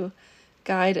excited to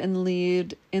guide and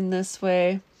lead in this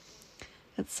way.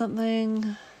 It's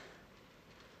something.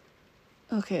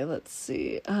 Okay, let's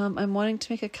see. I'm wanting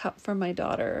to make a cup for my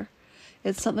daughter.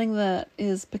 It's something that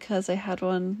is because I had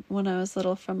one when I was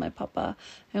little from my papa.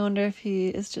 I wonder if he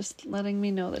is just letting me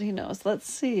know that he knows.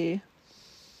 Let's see.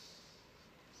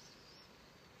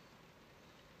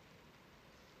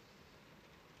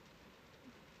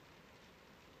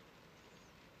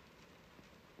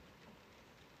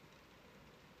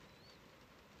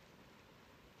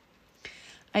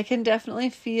 I can definitely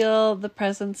feel the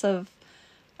presence of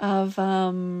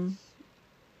an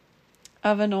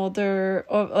older,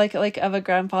 or like of a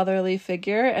grandfatherly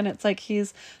figure, and it's like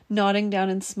he's nodding down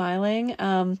and smiling.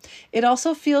 It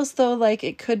also feels though like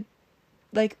it could,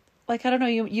 like I don't know,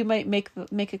 you might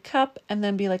make a cup and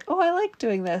then be like, oh, I like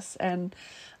doing this, and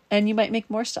you might make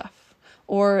more stuff,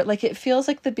 or like it feels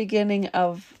like the beginning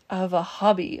of a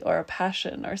hobby or a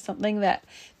passion or something that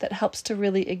helps to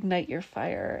really ignite your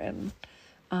fire and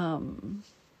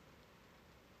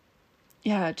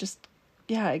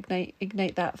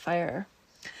ignite that fire.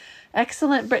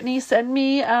 Excellent, Brittany. Send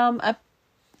me a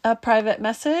private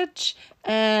message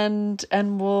and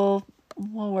we'll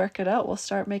work it out. We'll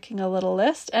start making a little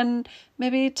list, and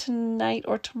maybe tonight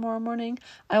or tomorrow morning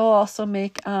I will also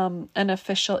make an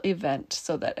official event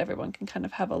so that everyone can kind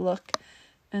of have a look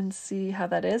and see how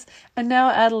that is. And now,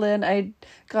 Adeline, I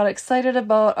got excited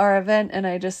about our event and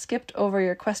I just skipped over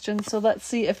your questions. So let's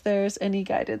see if there's any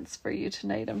guidance for you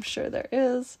tonight. I'm sure there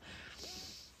is.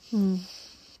 Let's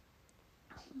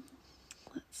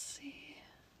see.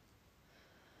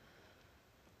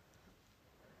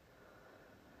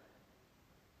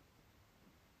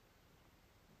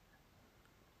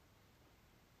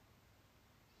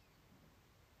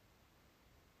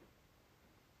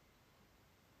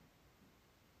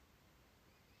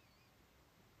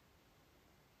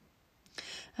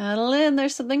 Adeline,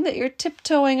 there's something that you're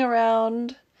tiptoeing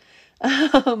around.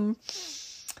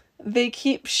 They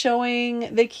keep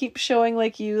showing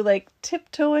like you like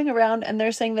tiptoeing around, and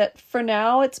they're saying that for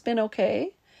now it's been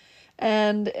okay.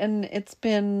 And it's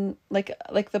been like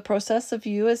the process of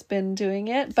you has been doing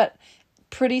it, but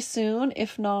pretty soon,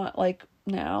 if not like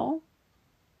now,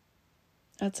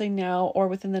 I'd say now or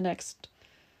within the next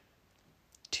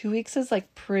 2 weeks is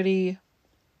like pretty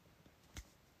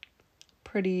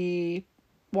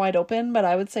wide open, but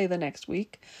I would say the next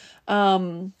week,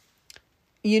 you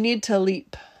need to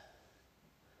leap.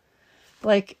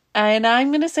 Like, and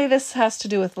I'm going to say this has to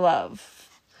do with love.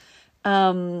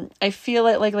 I feel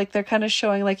it like they're kind of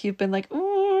showing like you've been like,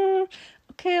 ooh,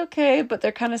 okay, but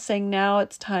they're kind of saying now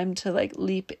it's time to like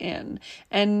leap in.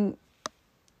 And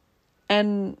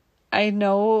I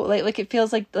know like it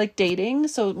feels like dating,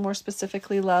 so more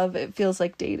specifically love, it feels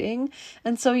like dating.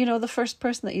 And so, the first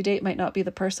person that you date might not be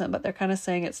the person, but they're kind of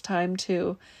saying it's time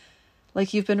to,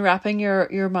 like, you've been wrapping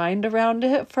your mind around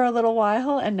it for a little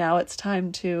while, and now it's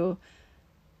time to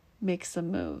make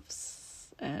some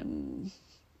moves, and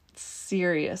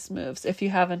serious moves if you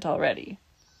haven't already.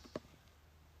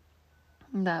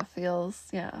 That feels,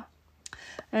 yeah.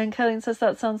 And Colleen says,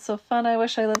 that sounds so fun. I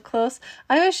wish I lived close.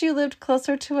 I wish you lived close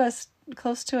to us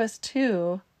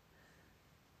too.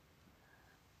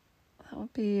 That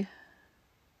would be,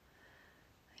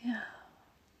 yeah,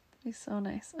 be so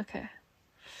nice. Okay.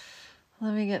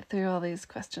 Let me get through all these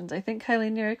questions. I think,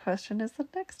 Kylie, your question is the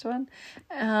next one.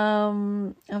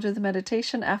 I'll do the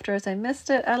meditation after as I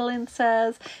missed it. Adeline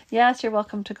says, yes, you're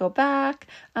welcome to go back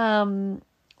when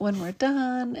we're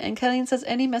done. And Kylie says,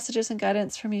 any messages and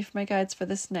guidance for me for my guides for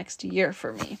this next year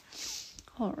for me?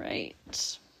 All right.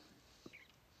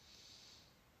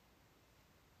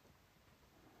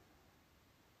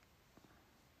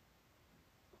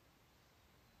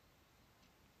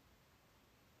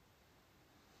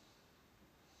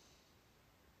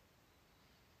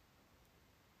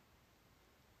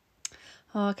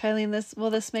 Oh, Kylie,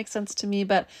 this makes sense to me,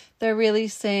 but they're really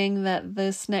saying that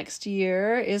this next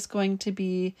year is going to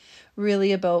be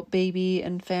really about baby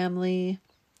and family.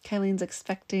 Kylie's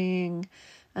expecting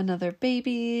another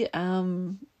baby.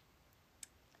 And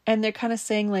they're kind of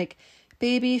saying like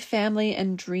baby, family,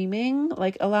 and dreaming,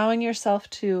 like allowing yourself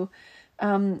to,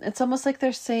 it's almost like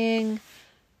they're saying,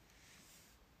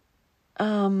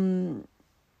 not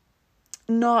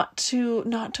to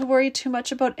worry too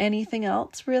much about anything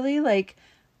else, really. Like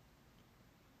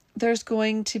there's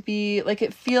going to be, like,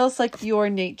 it feels like your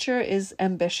nature is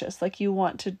ambitious, like you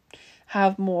want to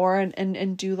have more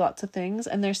and do lots of things,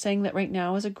 and they're saying that right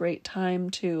now is a great time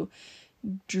to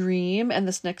dream, and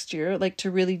this next year, like, to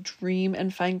really dream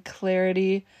and find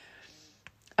clarity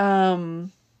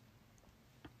on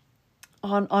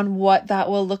what that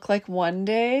will look like one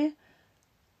day,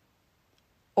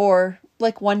 or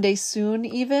like one day soon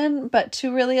even, but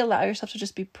to really allow yourself to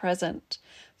just be present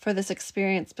for this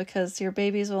experience, because your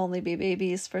babies will only be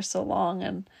babies for so long.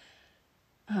 And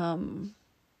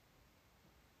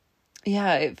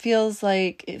yeah, it feels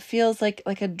like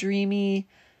a dreamy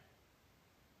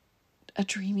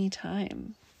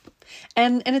time.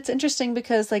 And it's interesting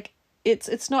because like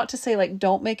it's not to say like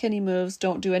don't make any moves,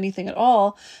 don't do anything at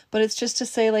all, but it's just to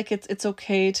say like it's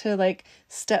okay to like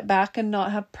step back and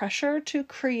not have pressure to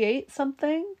create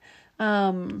something.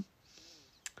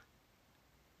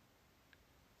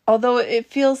 Although it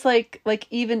feels like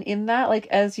even in that, like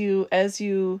as you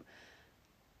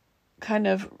kind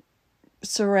of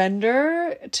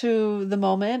surrender to the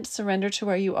moment, surrender to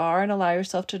where you are and allow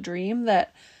yourself to dream,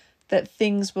 that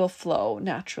things will flow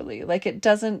naturally. Like it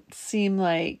doesn't seem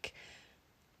like,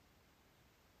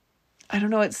 I don't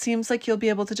know, it seems like you'll be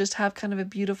able to just have kind of a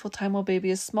beautiful time while baby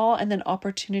is small, and then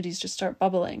opportunities just start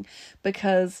bubbling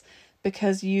because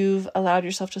you've allowed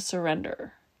yourself to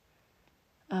surrender.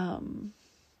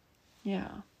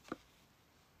 Yeah.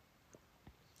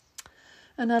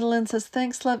 And Adeline says,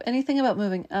 thanks, love. Anything about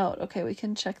moving out? Okay, we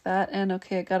can check that. And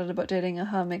okay, I got it about dating.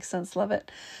 Makes sense. Love it.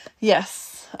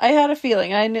 Yes, I had a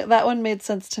feeling. I knew that one made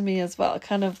sense to me as well.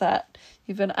 Kind of that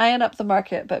you've been eyeing up the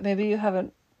market, but maybe you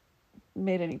haven't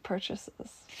made any purchases.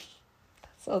 That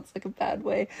sounds like a bad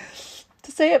way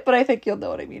to say it, but I think you'll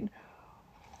know what I mean.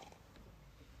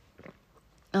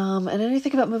 And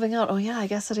anything about moving out? Oh yeah, I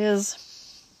guess it is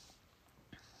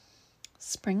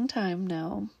springtime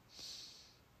now.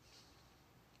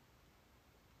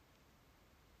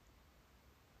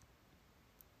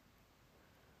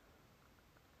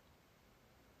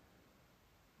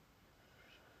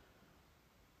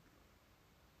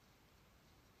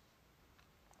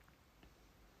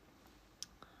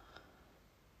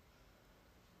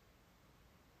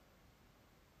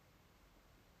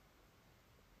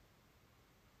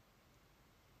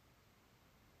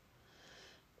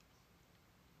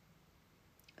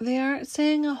 They aren't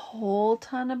saying a whole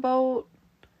ton about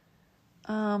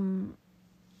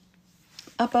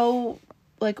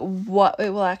like what it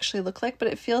will actually look like, but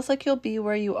it feels like you'll be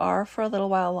where you are for a little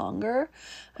while longer.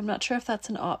 I'm not sure if that's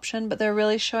an option, but they're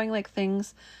really showing like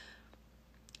things,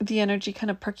 the energy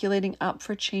kind of percolating up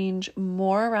for change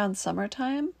more around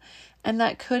summertime, and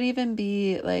that could even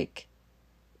be like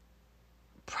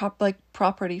property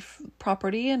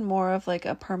and more of like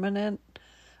a permanent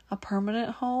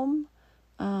home.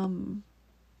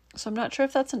 So I'm not sure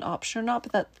if that's an option or not,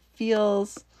 but that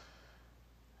feels,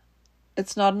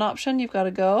 it's not an option. You've got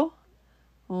to go.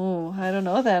 Oh, I don't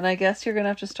know then. I guess you're going to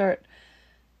have to start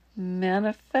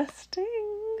manifesting.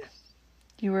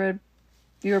 You were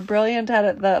brilliant at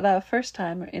it that first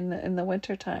time in the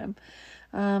winter time.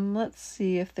 Let's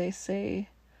see if they say.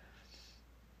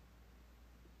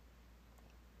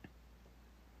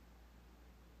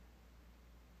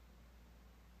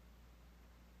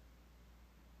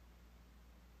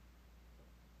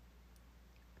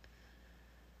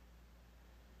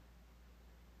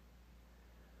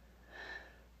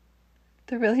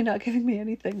 They're really not giving me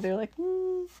anything. They're like,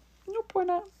 nope, we're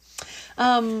not.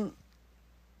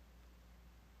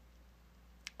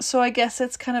 So I guess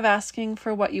it's kind of asking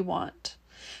for what you want.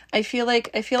 I feel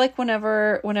like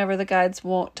whenever the guides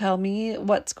won't tell me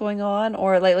what's going on,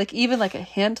 or like even like a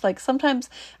hint, like sometimes,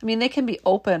 I mean, they can be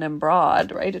open and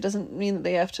broad, right? It doesn't mean that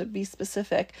they have to be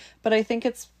specific, but I think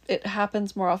it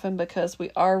happens more often because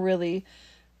we are really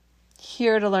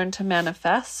here to learn to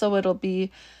manifest. So it'll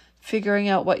be figuring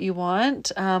out what you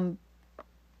want.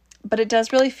 But it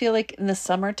does really feel like in the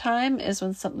summertime is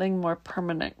when something more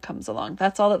permanent comes along.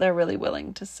 That's all that they're really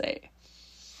willing to say.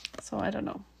 So I don't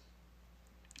know.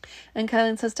 And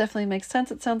Kylene says, definitely makes sense.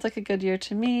 It sounds like a good year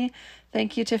to me.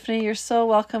 Thank you, Tiffany. You're so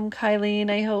welcome, Kylene.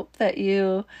 I hope that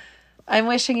I'm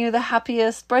wishing you the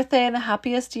happiest birthday and the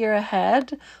happiest year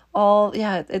ahead.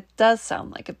 It does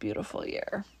sound like a beautiful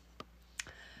year.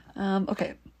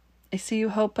 Okay. I see you,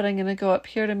 Hope, but I'm going to go up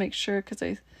here to make sure because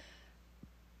I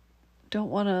don't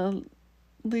want to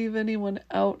leave anyone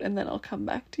out, and then I'll come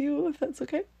back to you if that's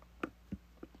okay.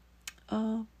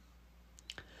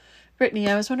 Brittany,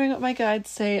 I was wondering what my guides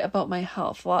say about my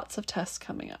health. Lots of tests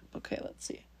coming up. Okay, let's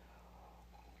see.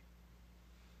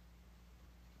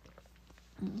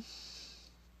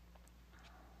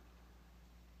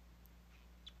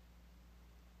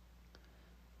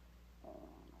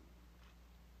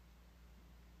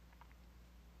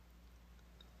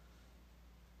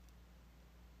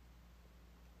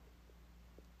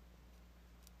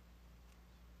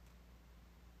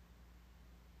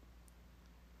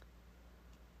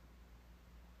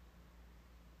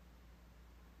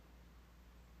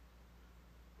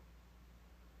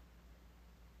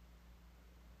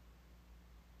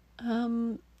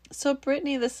 So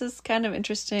Brittany, this is kind of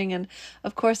interesting, and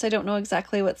of course I don't know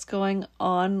exactly what's going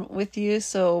on with you,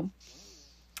 so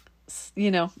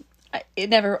the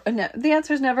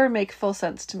answers never make full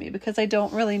sense to me because I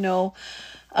don't really know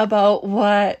about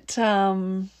what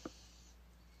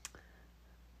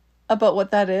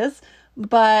that is,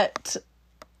 but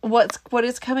what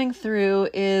is coming through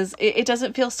is it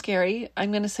doesn't feel scary.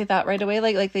 I'm going to say that right away.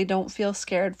 Like they don't feel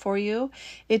scared for you.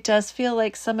 It does feel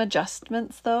like some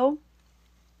adjustments though.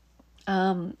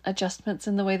 Adjustments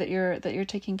in the way that you're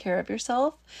taking care of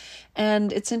yourself.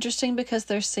 And it's interesting because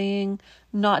they're saying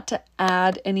not to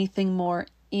add anything more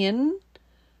in,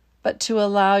 but to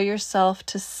allow yourself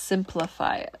to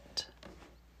simplify it.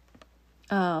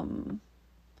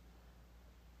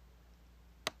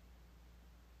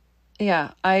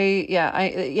 They're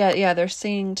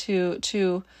saying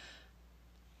to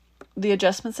the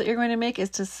adjustments that you're going to make is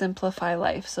to simplify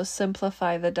life. So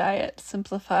simplify the diet,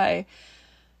 simplify,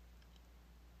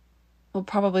 well,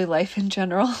 probably life in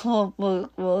general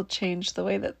will change the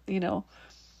way that,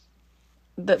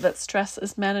 that stress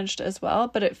is managed as well.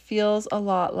 But it feels a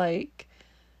lot like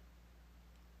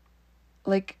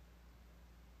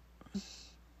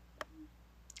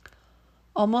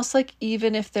almost like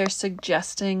even if they're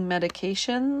suggesting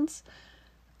medications,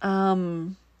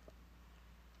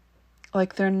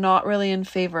 like they're not really in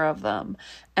favor of them.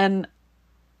 And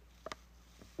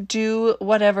do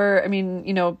whatever,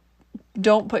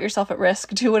 don't put yourself at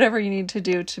risk. Do whatever you need to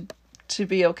do to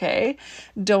be okay.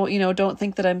 Don't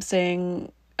think that I'm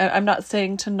not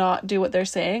saying to not do what they're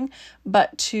saying,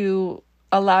 but to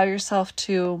allow yourself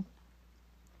to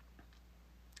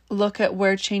look at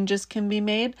where changes can be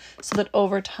made so that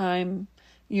over time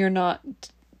you're not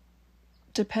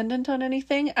dependent on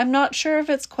anything. I'm not sure if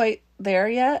it's quite there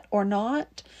yet or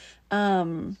not.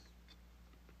 But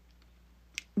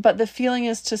the feeling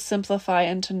is to simplify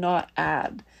and to not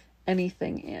add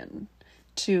anything in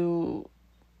to,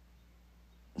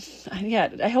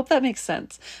 I hope that makes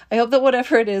sense. I hope that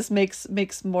whatever it is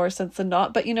makes more sense than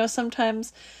not. But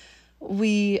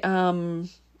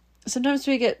sometimes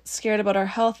we get scared about our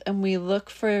health and we look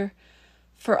for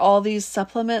all these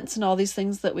supplements and all these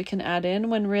things that we can add in,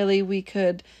 when really we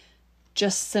could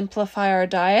just simplify our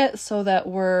diet so that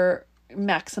we're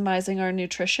maximizing our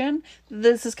nutrition.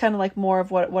 This is kind of like more of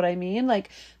what I mean, like,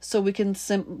 so we can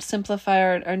simplify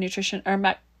our nutrition,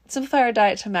 simplify our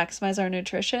diet to maximize our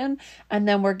nutrition, and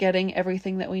then we're getting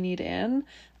everything that we need in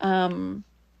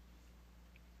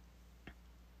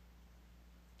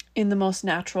the most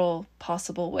natural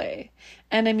possible way.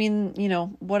 And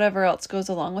whatever else goes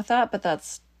along with that, but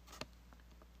that's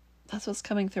what's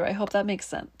coming through. I hope that makes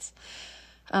sense.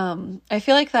 I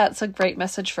feel like that's a great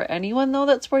message for anyone though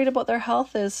that's worried about their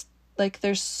health, is like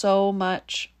there's so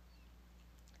much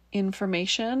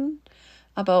information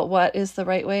about what is the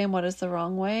right way and what is the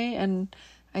wrong way, and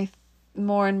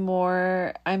more and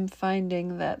more I'm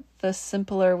finding that the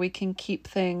simpler we can keep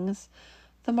things,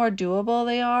 the more doable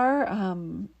they are,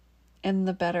 and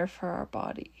the better for our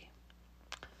body.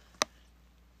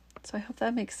 So I hope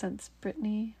that makes sense,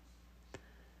 Brittany.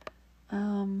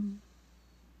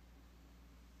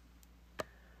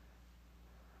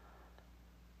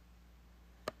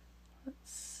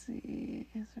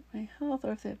 is it my health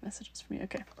or if they have messages for me?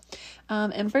 Okay.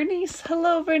 And Bernice,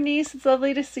 hello Bernice, it's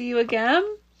lovely to see you again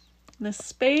in this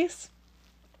space.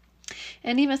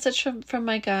 Any message from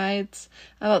my guides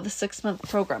about the 6-month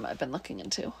program I've been looking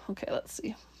into? Okay, let's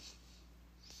see.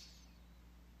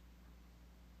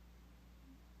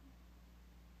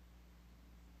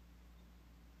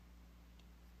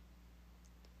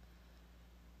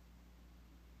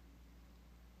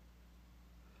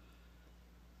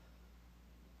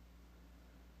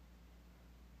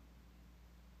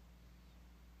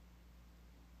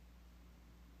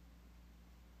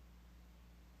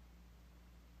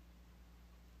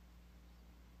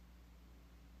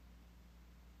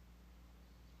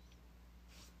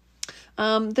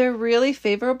 They're really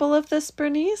favorable of this,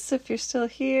 Bernice, if you're still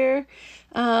here.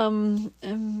 Okay, I'm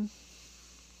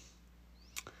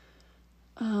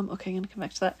going to come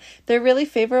back to that. They're really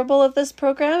favorable of this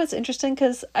program. It's interesting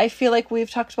because I feel like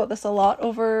we've talked about this a lot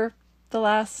over the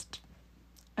last,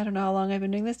 I don't know how long I've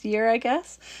been doing this, year, I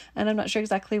guess. And I'm not sure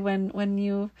exactly when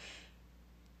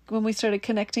we started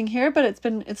connecting here, but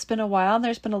it's been a while, and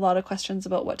there's been a lot of questions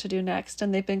about what to do next.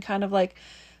 And they've been kind of like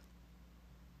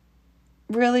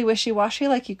really wishy-washy,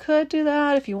 like you could do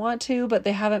that if you want to, but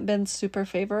they haven't been super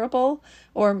favorable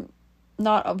or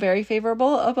not very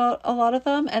favorable about a lot of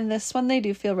them. And this one they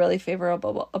do feel really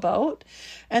favorable about.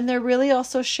 And they're really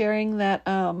also sharing that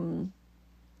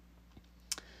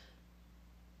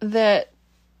that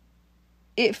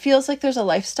it feels like there's a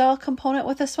lifestyle component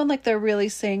with this one. Like they're really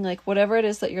saying like whatever it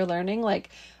is that you're learning, like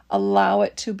allow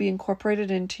it to be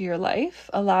incorporated into your life,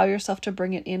 allow yourself to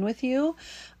bring it in with you.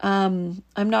 I'm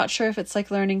not sure if it's like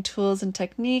learning tools and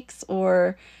techniques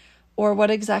or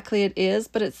what exactly it is,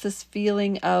 but it's this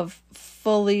feeling of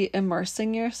fully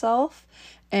immersing yourself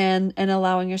and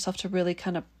allowing yourself to really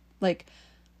kind of like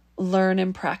learn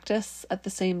and practice at the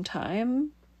same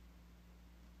time.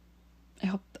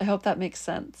 I hope that makes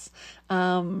sense.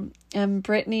 And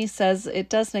Brittany says it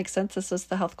does make sense. This was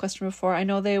the health question before. I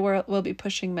know they will be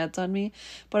pushing meds on me,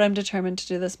 but I'm determined to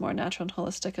do this more natural and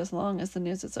holistic as long as the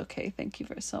news is okay. Thank you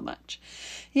very so much.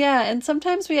 Yeah, and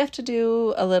sometimes we have to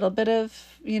do a little bit of,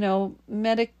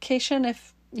 medication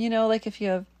if, like if you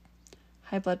have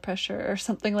high blood pressure or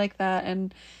something like that,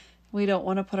 and we don't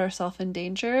want to put ourselves in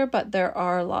danger, but there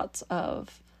are lots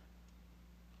of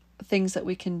things that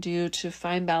we can do to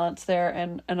find balance there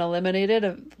and eliminate it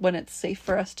when it's safe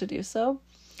for us to do so.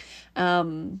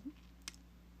 And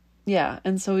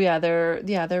so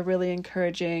they're really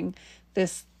encouraging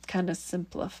this kind of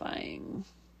simplifying.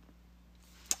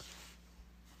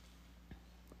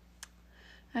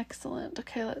 Excellent.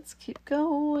 Okay, let's keep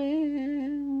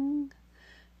going.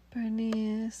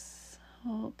 Bernice,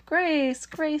 Hope, Grace,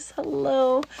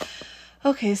 hello.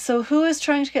 Okay, so who is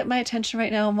trying to get my attention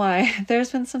right now and why?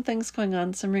 There's been some things going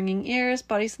on, some ringing ears,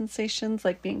 body sensations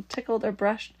like being tickled or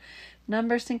brushed,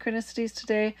 number synchronicities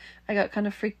today. I got kind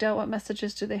of freaked out. What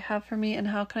messages do they have for me, and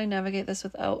how can I navigate this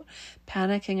without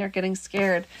panicking or getting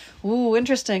scared? Ooh,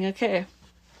 interesting. Okay.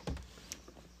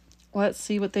 Let's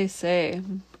see what they say.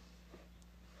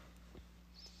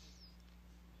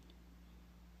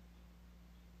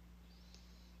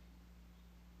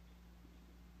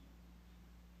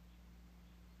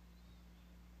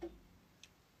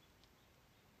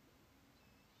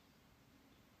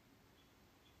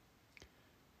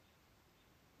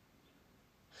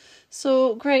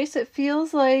 So Grace, it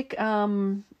feels like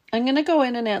I'm going to go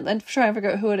in and try and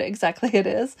figure out who exactly it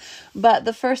is. But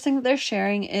the first thing that they're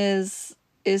sharing is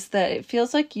that it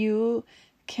feels like you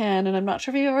can, and I'm not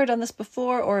sure if you've ever done this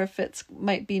before or if it's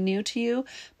might be new to you,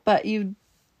 but you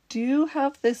do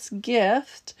have this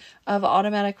gift of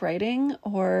automatic writing,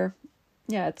 or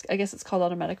I guess it's called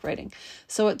automatic writing.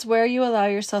 So it's where you allow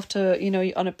yourself to,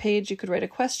 on a page, you could write a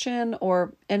question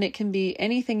and it can be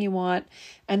anything you want,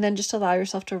 and then just allow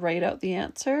yourself to write out the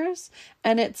answers.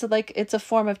 And it's a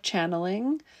form of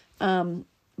channeling,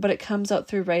 but it comes out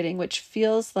through writing, which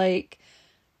feels like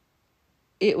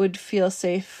it would feel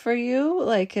safe for you.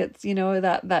 Like it's,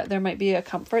 that there might be a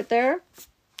comfort there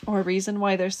or a reason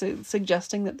why they're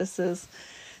suggesting that this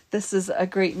is a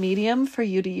great medium for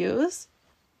you to use.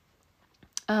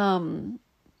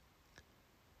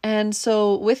 And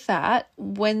so with that,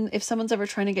 if someone's ever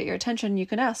trying to get your attention, you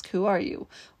can ask, who are you?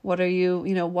 What are you,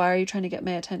 why are you trying to get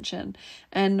my attention?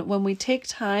 And when we take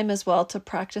time as well to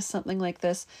practice something like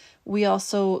this, we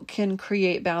also can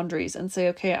create boundaries and say,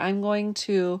 okay, I'm going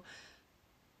to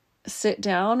sit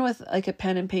down with like a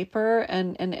pen and paper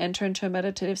and enter into a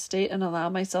meditative state and allow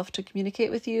myself to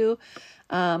communicate with you,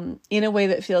 in a way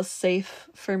that feels safe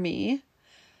for me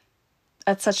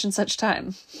at such and such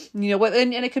time, and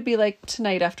it could be like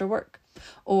tonight after work,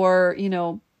 or,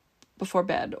 before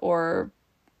bed, or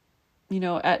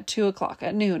at 2:00,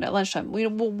 at noon, at lunchtime,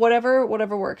 whatever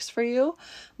works for you.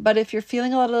 But if you're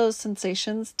feeling a lot of those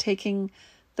sensations,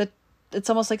 it's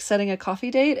almost like setting a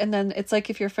coffee date. And then it's like,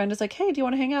 if your friend is like, hey, do you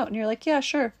want to hang out? And you're like, yeah,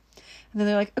 sure. And then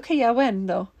they're like, okay, yeah, when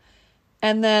though?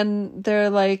 And then they're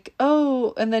like,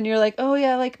 oh, and then you're like, oh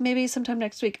yeah, like maybe sometime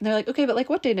next week. And they're like, okay, but like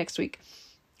what day next week?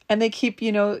 And they keep,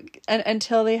 and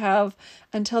until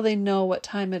they know what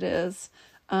time it is,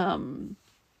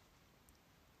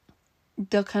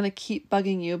 they'll kind of keep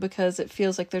bugging you because it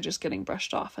feels like they're just getting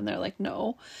brushed off, and they're like,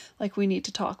 no, like we need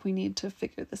to talk. We need to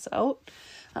figure this out.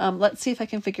 Let's see if I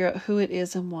can figure out who it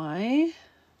is and why.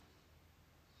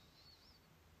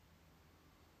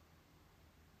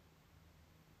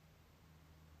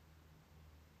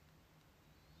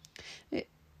 It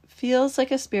feels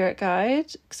like a spirit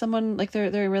guide, someone like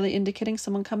they're really indicating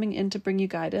someone coming in to bring you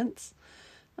guidance.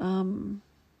 And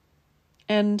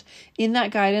in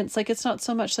that guidance, like it's not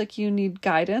so much like you need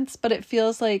guidance, but it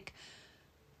feels like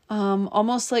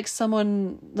almost like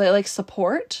someone like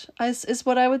support is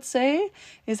what I would say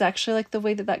is actually like the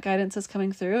way that guidance is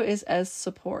coming through is as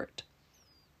support.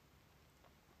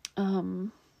 Let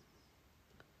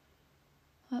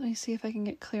me see if I can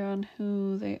get clear on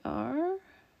who they are.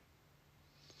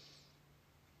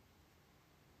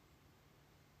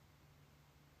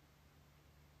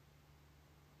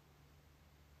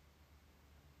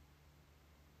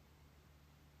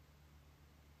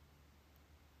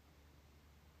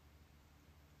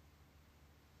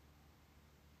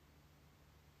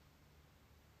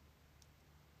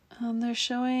 They're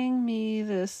showing me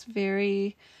this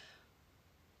very,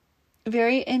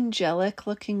 very angelic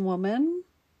looking woman.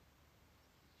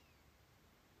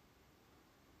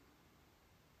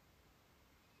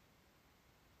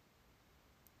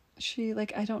 She,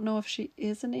 like, I don't know if she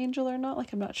is an angel or not.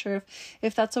 Like, I'm not sure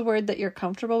if that's a word that you're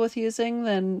comfortable with using,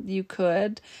 then you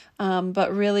could.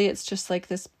 But really it's just like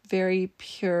this very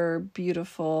pure,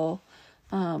 beautiful,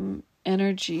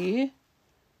 energy.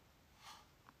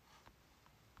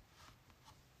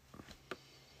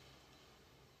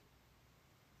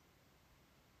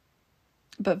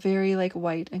 But very like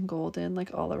white and golden,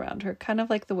 like all around her, kind of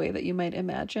like the way that you might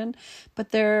imagine. But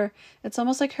it's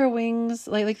almost like her wings,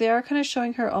 like they are kind of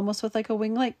showing her almost with like a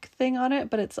wing like thing on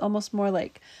it, but it's almost more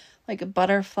like a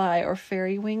butterfly or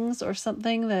fairy wings or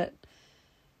something that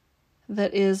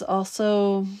is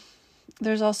also,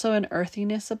 there's also an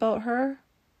earthiness about her,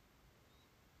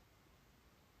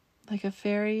 like a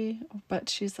fairy, but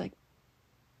she's like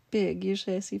big.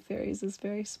 Usually I see fairies as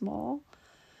very small.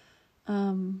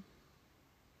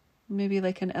 Maybe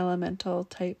like an elemental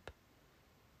type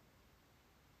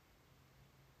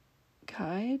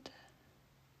guide.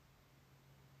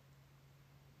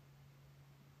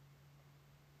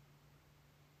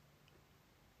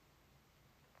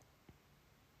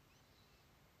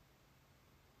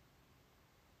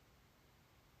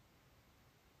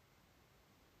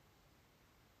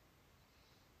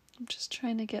 I'm just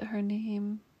trying to get her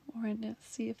name or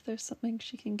see if there's something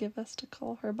she can give us to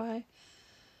call her by.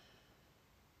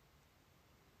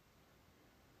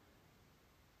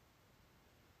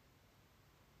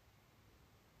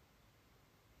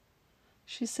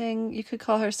 She's saying you could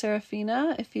call her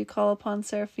Seraphina. If you call upon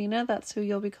Seraphina, that's who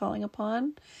you'll be calling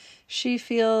upon. She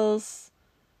feels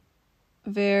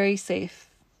very safe,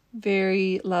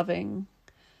 very loving.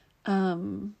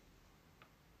 And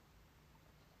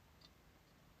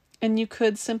you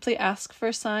could simply ask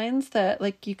for signs that,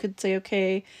 like, you could say,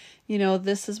 okay,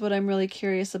 this is what I'm really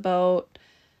curious about.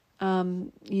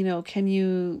 Can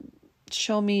you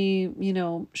show me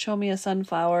a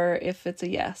sunflower if it's a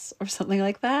yes, or something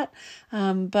like that.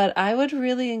 But I would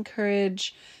really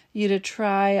encourage you to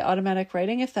try automatic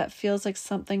writing if that feels like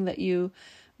something that you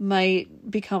might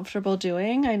be comfortable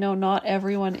doing. I know not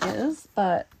everyone is,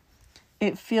 but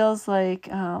it feels like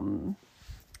a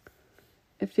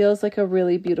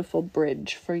really beautiful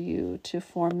bridge for you to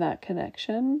form that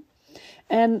connection.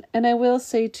 And I will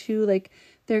say too, like,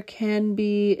 it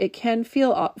can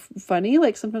feel funny.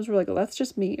 Like sometimes we're like, oh, that's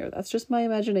just me, or that's just my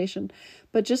imagination.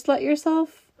 But just let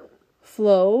yourself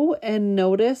flow and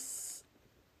notice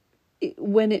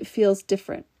when it feels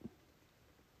different.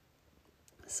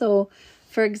 So,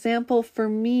 for example, for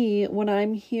me, when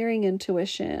I'm hearing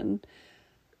intuition,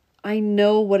 I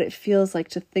know what it feels like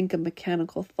to think a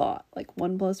mechanical thought. Like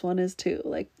 1 + 1 is 2.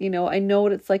 Like, I know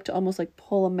what it's like to almost like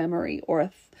pull a memory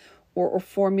or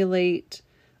formulate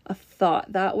a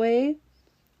thought that way.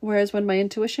 Whereas when my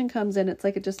intuition comes in, it's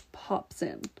like it just pops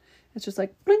in. It's just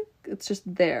like blink, it's just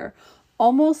there.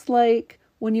 Almost like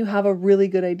when you have a really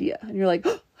good idea and you're like,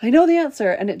 oh, I know the answer,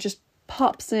 and it just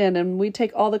pops in and we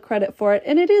take all the credit for it,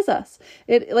 and it is us.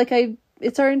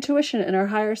 it's our intuition and our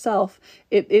higher self.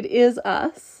 It is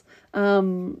us.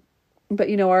 But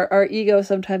our ego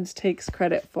sometimes takes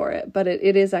credit for it, but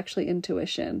it is actually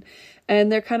intuition.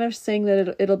 And they're kind of saying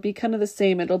that it'll be kind of the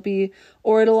same. It'll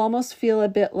almost feel a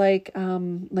bit like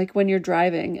when you're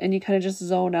driving and you kind of just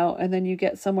zone out, and then you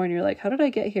get somewhere and you're like, how did I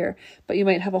get here? But you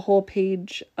might have a whole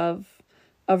page of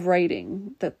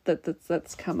writing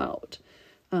that's come out.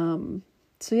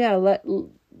 So yeah,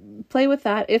 play with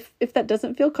that. If that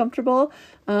doesn't feel comfortable,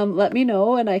 let me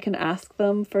know and I can ask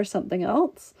them for something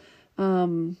else.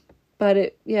 But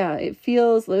it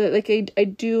feels like I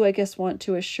do, I guess, want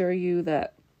to assure you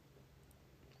that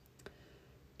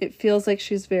it feels like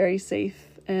she's very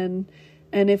safe. And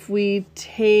if we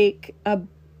take a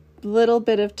little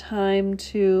bit of time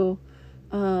to,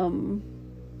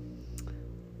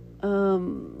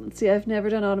 let's see, I've never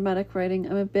done automatic writing.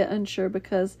 I'm a bit unsure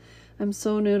because I'm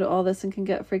so new to all this and can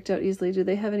get freaked out easily. Do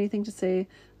they have anything to say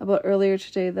about earlier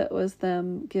today that was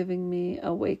them giving me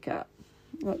a wake up?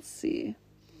 Let's see.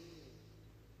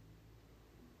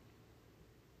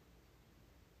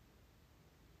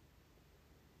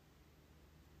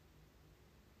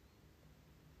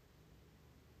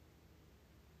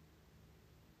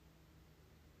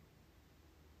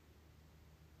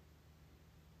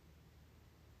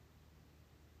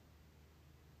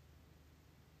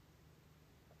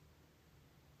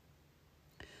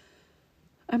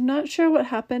 I'm not sure what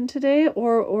happened today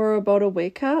or about a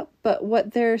wake up, but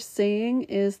what they're saying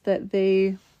is that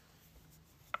they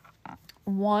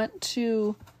want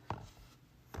to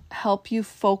help you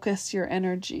focus your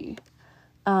energy.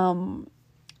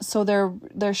 So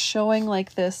they're showing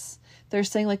like this, they're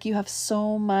saying like you have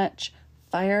so much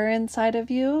fire inside of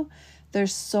you.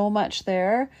 There's so much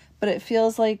there, but it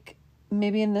feels like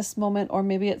maybe in this moment or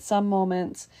maybe at some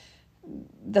moments,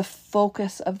 the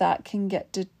focus of that can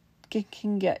get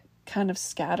kind of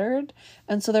scattered.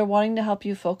 And so they're wanting to help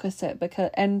you focus it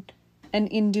and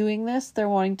in doing this, they're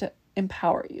wanting to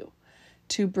empower you,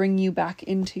 to bring you back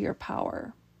into your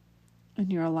power and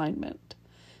your alignment.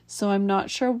 So I'm not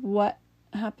sure what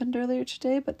happened earlier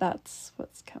today, but that's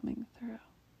what's coming through.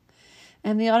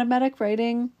 And the automatic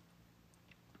writing,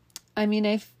 I mean,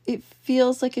 it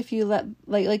feels like if you let,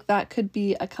 like that could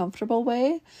be a comfortable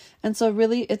way. And so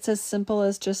really it's as simple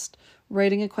as just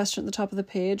writing a question at the top of the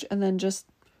page and then just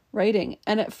writing.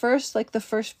 And at first, like the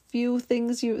first few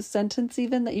sentence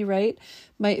even that you write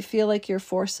might feel like you're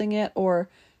forcing it or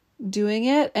doing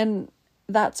it. And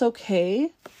that's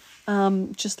okay.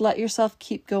 Just let yourself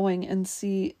keep going and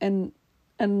see and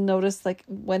notice like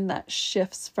when that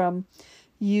shifts from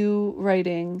you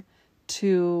writing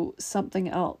to something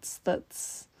else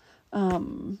that's,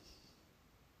 and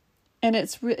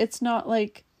it's not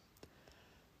like,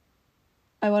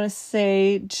 I want to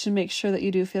say to make sure that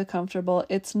you do feel comfortable.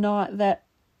 It's not that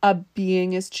a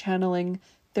being is channeling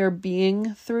their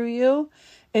being through you.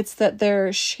 It's that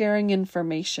they're sharing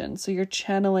information. So you're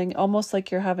channeling almost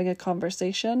like you're having a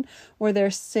conversation where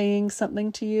they're saying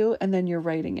something to you and then you're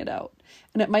writing it out.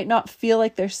 And it might not feel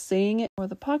like they're saying it for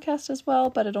the podcast as well,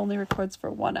 but it only records for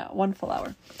 1 full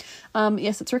hour.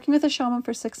 Yes, it's working with a shaman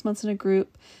for 6 months in a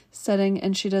group setting,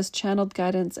 and she does channeled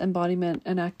guidance, embodiment,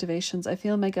 and activations. I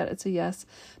feel in my gut it's a yes,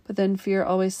 but then fear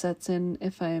always sets in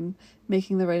if I'm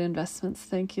making the right investments.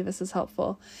 Thank you. This is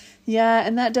helpful. Yeah,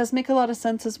 and that does make a lot of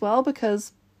sense as well,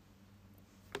 because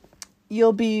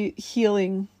you'll be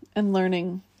healing and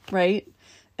learning, right?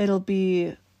 It'll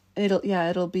be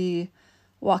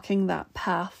walking that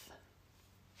path.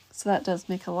 So that does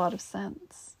make a lot of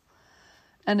sense.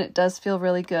 And it does feel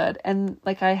really good. And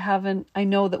like I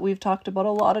know that we've talked about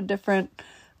a lot of different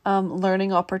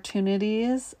learning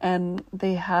opportunities, and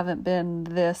they haven't been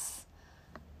this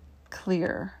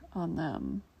clear on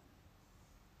them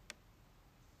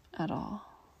at all.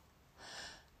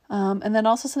 And then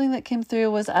also something that came through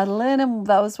was Adeline, and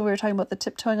that was when we were talking about the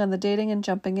tiptoeing on the dating and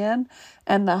jumping in,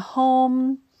 and the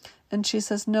home. And she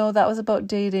says, no, that was about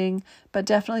dating, but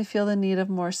definitely feel the need of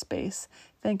more space.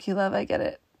 Thank you, love. I get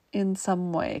it in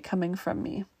some way coming from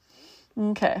me.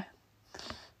 Okay.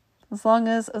 As long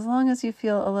as you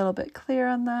feel a little bit clear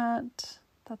on that,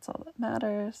 that's all that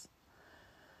matters.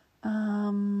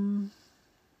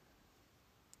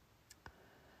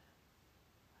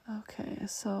 Okay,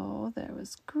 so there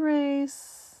was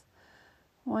Grace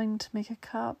wanting to make a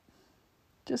cup.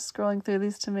 Just scrolling through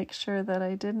these to make sure that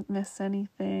I didn't miss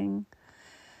anything.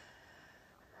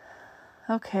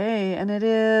 Okay, and it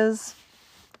is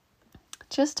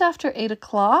just after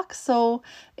 8:00. So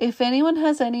if anyone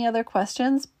has any other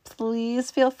questions,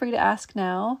 please feel free to ask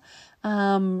now.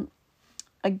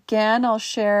 Again, I'll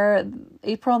share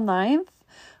April 9th.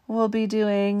 we'll be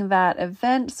doing that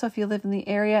event. So if you live in the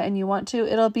area and you want to,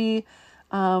 it'll be,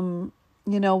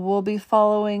 we'll be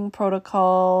following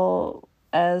protocol,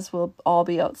 as we'll all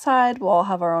be outside. We'll all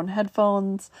have our own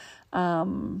headphones,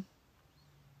 following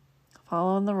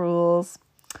the rules.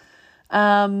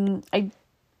 I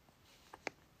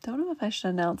don't know if I should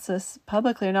announce this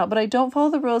publicly or not, but I don't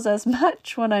follow the rules as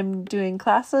much when I'm doing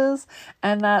classes,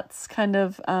 and that's kind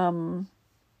of,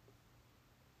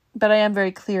 but I am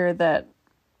very clear that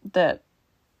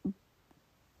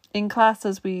in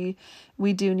classes we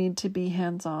do need to be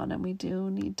hands-on, and we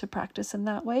do need to practice in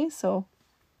that way. So,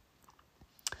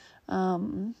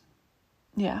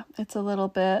 it's a little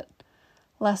bit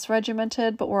less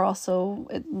regimented, but we're also,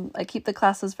 I keep the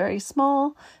classes very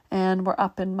small, and we're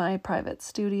up in my private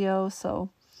studio. So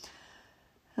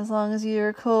as long as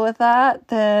you're cool with that,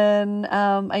 then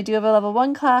I do have a level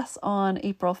 1 class on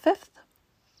April 5th.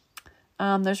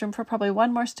 There's room for probably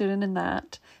one more student in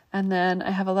that. And then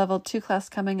I have a level 2 class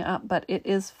coming up, but it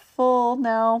is full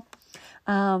now.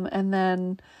 And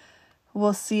then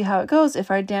we'll see how it goes. If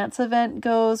our dance event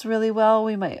goes really well,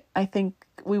 I think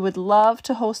we would love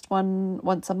to host one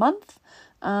once a month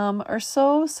or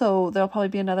so. So there'll probably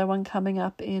be another one coming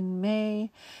up in May.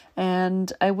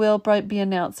 And I will be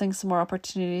announcing some more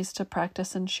opportunities to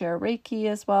practice and share Reiki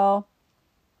as well.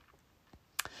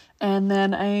 And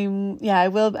then I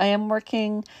am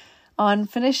working on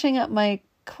finishing up my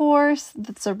course.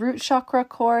 That's a root chakra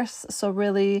course. So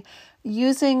really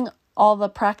using all the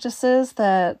practices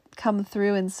that come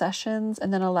through in sessions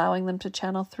and then allowing them to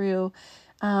channel through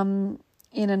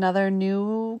in another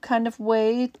new kind of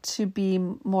way to be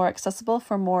more accessible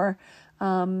for more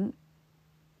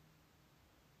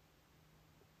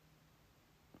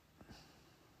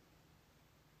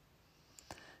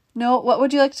No, what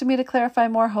would you like me to clarify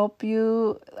more? Hope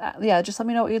you, just let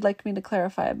me know what you'd like me to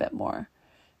clarify a bit more.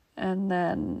 And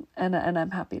then, and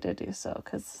I'm happy to do so,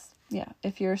 because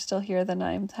if you're still here, then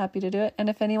I'm happy to do it. And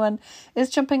if anyone is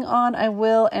jumping on, I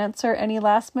will answer any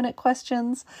last minute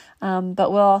questions,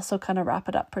 but we'll also kind of wrap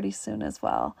it up pretty soon as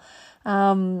well.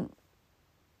 I'm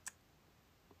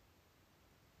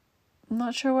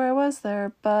not sure where I was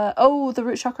there, but the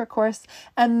root chakra course,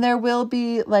 and there will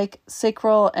be like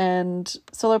sacral and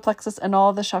solar plexus, and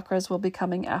all the chakras will be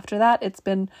coming after that. It's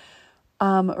been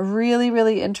really,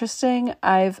 really interesting.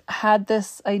 I've had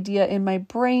this idea in my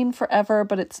brain forever,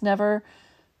 but it's never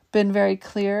been very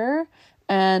clear.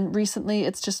 And recently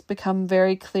it's just become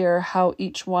very clear how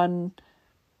each one,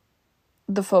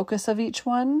 the focus of each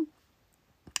one,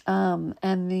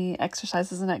 and the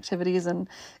exercises and activities and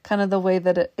kind of the way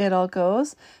that it all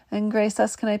goes. And Grace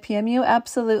asks, can I PM you?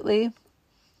 Absolutely.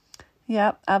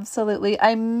 Yeah, absolutely.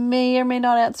 I may or may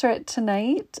not answer it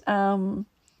tonight,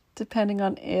 depending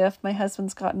on if my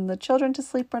husband's gotten the children to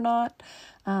sleep or not.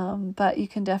 But you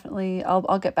can definitely,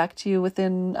 I'll get back to you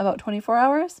within about 24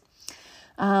 hours.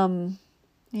 And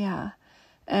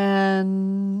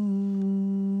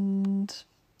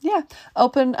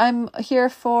open. I'm here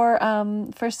for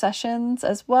sessions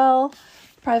as well,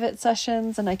 private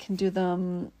sessions, and I can do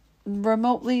them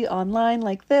remotely online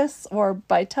like this, or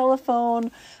by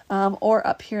telephone, or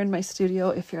up here in my studio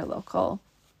if you're local.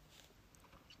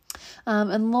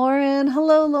 And Lauren,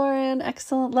 hello Lauren,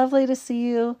 excellent, lovely to see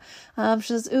you. She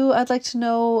says, I'd like to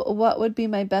know what would be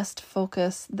my best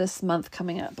focus this month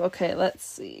coming up. Okay, let's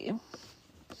see.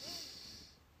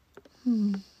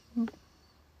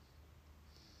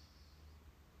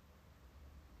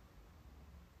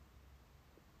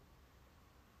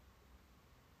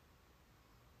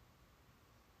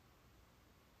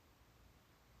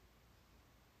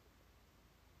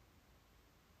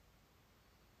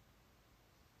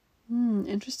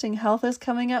 Interesting. Health is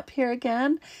coming up here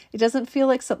again. It doesn't feel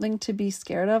like something to be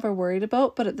scared of or worried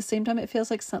about, but at the same time, it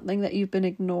feels like something that you've been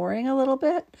ignoring a little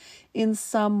bit in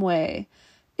some way.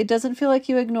 It doesn't feel like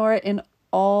you ignore it in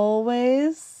all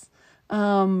ways,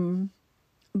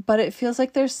 but it feels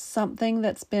like there's something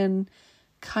that's been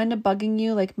kind of bugging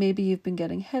you, like maybe you've been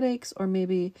getting headaches, or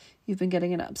maybe you've been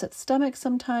getting an upset stomach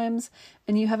sometimes,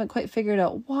 and you haven't quite figured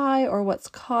out why or what's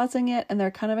causing it, and they're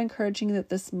kind of encouraging that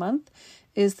this month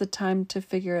is the time to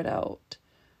figure it out.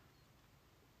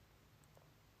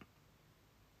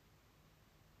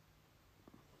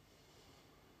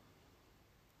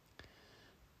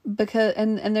 Because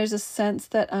and there's a sense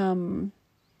that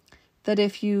that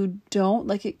if you don't,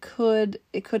 like, it could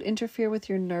interfere with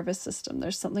your nervous system.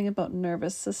 There's something about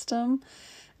nervous system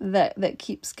that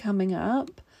keeps coming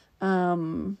up,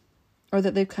 or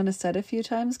that they've kind of said a few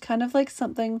times, kind of like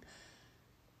something.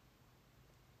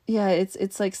 Yeah,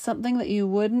 it's like something that you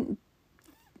wouldn't.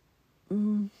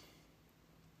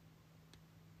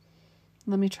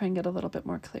 Let me try and get a little bit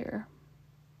more clear.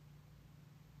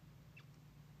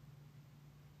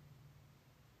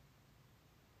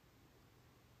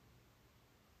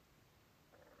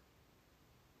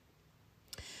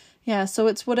 Yeah, so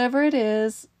it's whatever it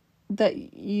is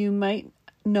that you might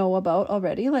know about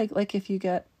already, like if you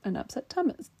get an upset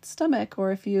stomach,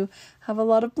 or if you have a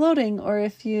lot of bloating, or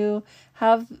if you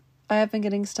have, I have been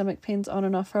getting stomach pains on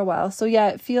and off for a while. So yeah,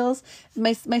 it feels,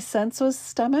 my sense was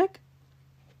stomach,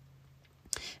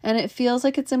 and it feels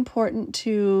like it's important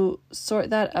to sort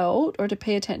that out or to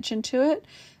pay attention to it,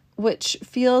 which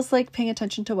feels like paying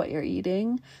attention to what you're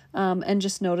eating, and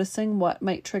just noticing what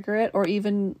might trigger it. Or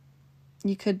even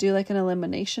you could do like an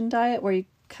elimination diet where you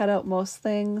cut out most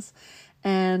things,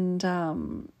 and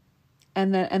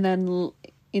then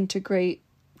integrate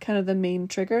kind of the main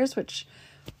triggers, which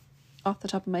off the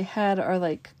top of my head are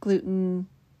like gluten,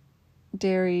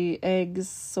 dairy, eggs,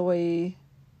 soy.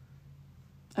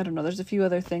 I don't know. There's a few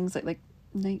other things like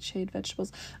nightshade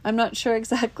vegetables. I'm not sure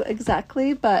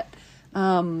exactly, but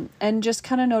and just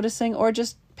kind of noticing, or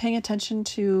just paying attention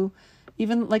to,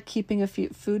 even like keeping a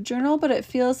food journal. But it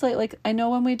feels like I know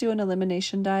when we do an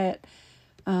elimination diet,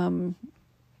 and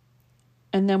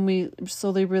then we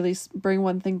slowly release, bring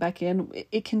one thing back in,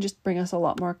 it can just bring us a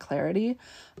lot more clarity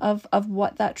of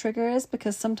what that trigger is.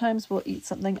 Because sometimes we'll eat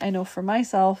something. I know for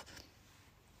myself,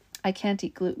 I can't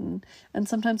eat gluten, and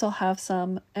sometimes I'll have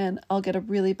some and I'll get a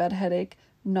really bad headache,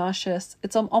 nauseous.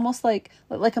 It's almost like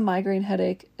a migraine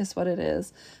headache is what it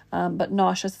is, but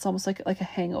nauseous. It's almost like a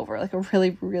hangover, like a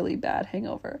really, really bad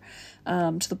hangover,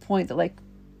 to the point that like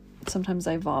sometimes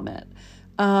I vomit.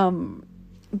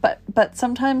 But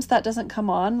sometimes that doesn't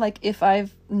come on. Like if I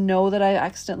know that I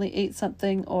accidentally ate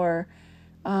something, or,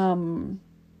 am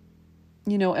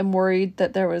worried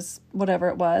that there was whatever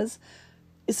it was,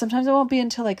 sometimes it won't be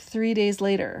until like 3 days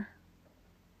later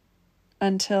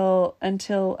until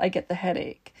I get the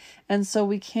headache. And so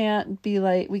we can't, you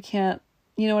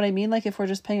know what I mean? Like if we're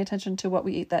just paying attention to what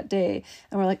we ate that day,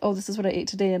 and we're like, oh, this is what I ate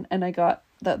today, and I got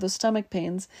those stomach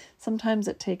pains. Sometimes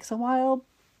it takes a while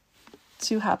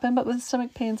to happen, but with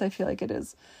stomach pains, I feel like it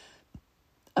is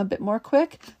a bit more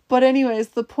quick. But anyways,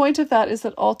 the point of that is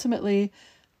that ultimately,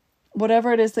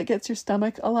 whatever it is that gets your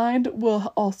stomach aligned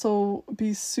will also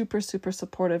be super, super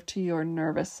supportive to your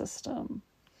nervous system.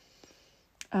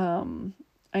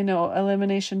 I know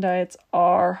elimination diets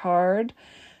are hard,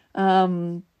 but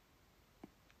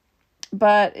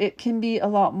it can be a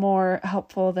lot more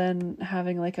helpful than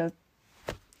having like a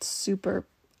super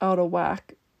out of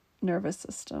whack nervous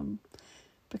system,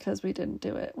 because we didn't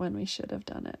do it when we should have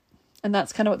done it. And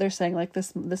that's kind of what they're saying, like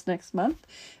this next month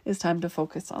is time to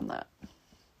focus on that.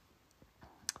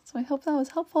 So I hope that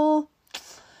was helpful.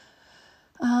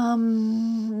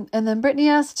 And then Brittany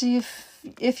asked,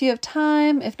 if you have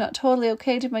time, if not, totally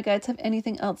okay, do my guides have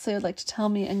anything else they would like to tell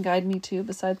me and guide me to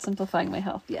besides simplifying my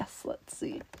health? Yes, let's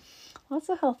see. Lots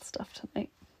of health stuff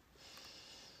tonight.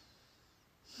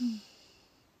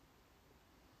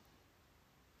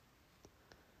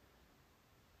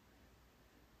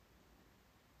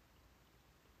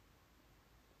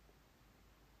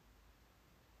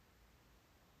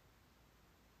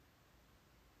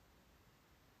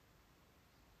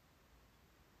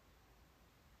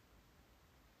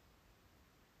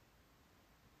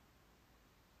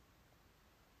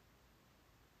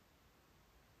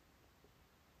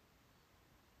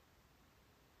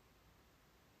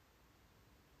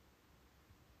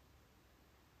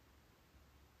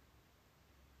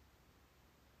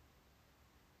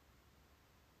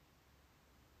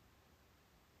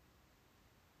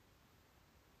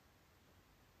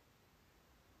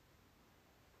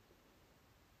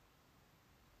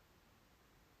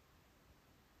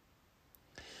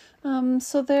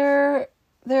 So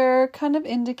they're kind of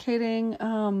indicating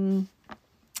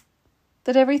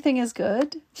that everything is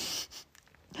good.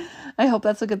 I hope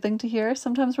that's a good thing to hear.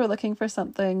 Sometimes we're looking for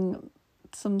something,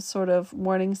 some sort of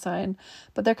warning sign,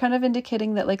 but they're kind of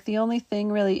indicating that like the only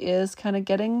thing really is kind of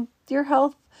getting your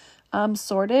health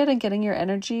sorted and getting your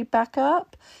energy back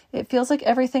up. It feels like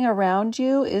everything around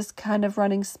you is kind of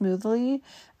running smoothly,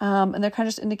 and they're kind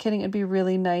of just indicating it'd be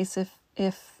really nice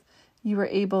if you were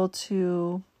able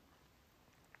to,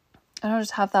 I don't know,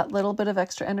 just have that little bit of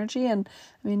extra energy. And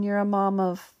I mean, you're a mom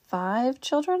of 5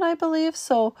 children, I believe.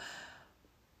 So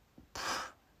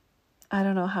I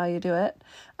don't know how you do it.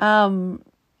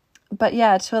 But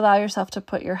yeah, to allow yourself to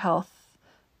put your health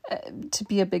to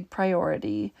be a big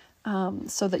priority,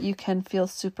 so that you can feel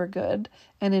super good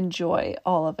and enjoy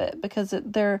all of it. Because I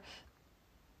don't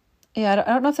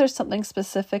know if there's something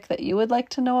specific that you would like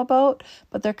to know about,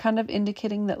 but they're kind of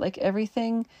indicating that like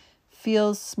everything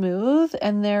feels smooth,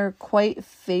 and they're quite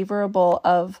favorable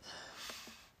of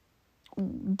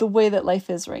the way that life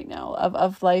is right now,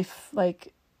 of life,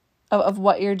 like of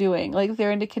what you're doing. Like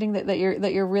they're indicating that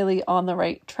you're really on the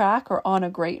right track or on a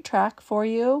great track for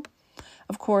you.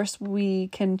 Of course, we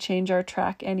can change our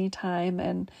track anytime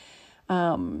and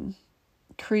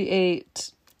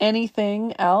create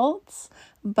anything else.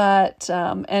 But,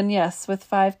 and yes, with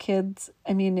 5 kids,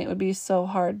 I mean, it would be so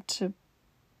hard to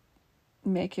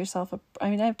make yourself I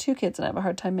have 2 kids and I have a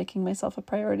hard time making myself a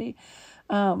priority.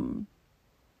 But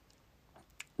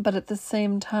at the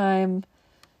same time,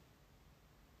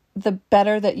 the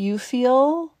better that you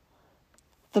feel,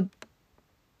 the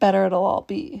better it'll all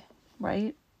be,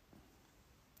 right?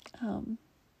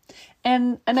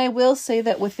 And I will say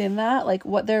that within that, like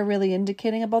what they're really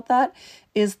indicating about that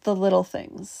is the little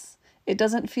things. It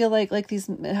doesn't feel like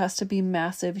it has to be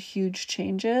massive, huge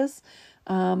changes.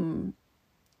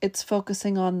 It's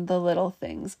focusing on the little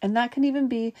things. And that can even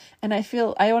be, and I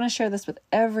want to share this with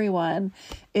everyone,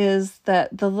 is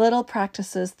that the little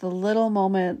practices, the little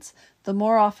moments, the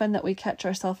more often that we catch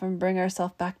ourselves and bring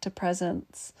ourselves back to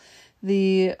presence,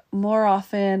 the more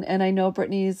often, and I know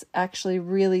Brittany's actually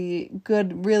really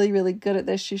good, really, really good at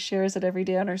this. She shares it every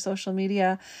day on her social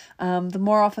media. The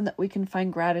more often that we can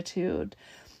find gratitude,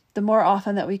 the more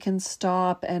often that we can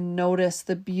stop and notice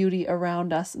the beauty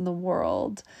around us in the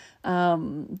world,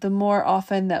 the more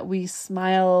often that we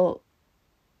smile,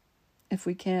 if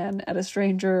we can, at a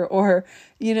stranger, or,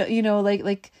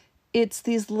 like it's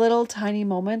these little tiny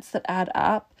moments that add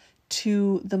up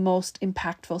to the most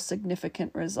impactful,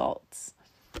 significant results.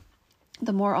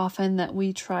 The more often that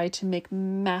we try to make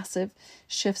massive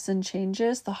shifts and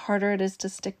changes, the harder it is to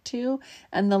stick to,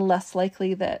 and the less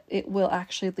likely that it will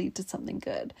actually lead to something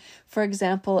good. For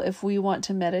example, if we want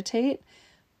to meditate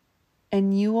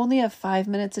and you only have 5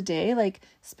 minutes a day, like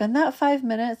spend that 5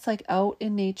 minutes like out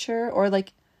in nature or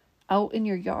like out in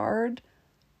your yard,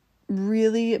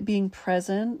 really being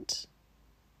present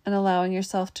and allowing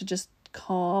yourself to just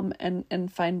calm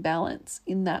and find balance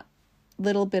in that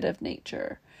little bit of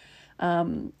nature.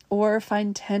 Or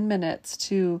find 10 minutes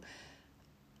to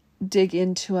dig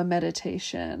into a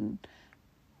meditation.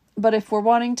 But if we're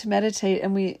wanting to meditate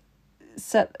and we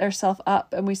set ourselves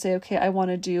up and we say, okay, I want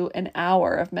to do an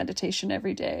hour of meditation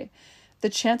every day, the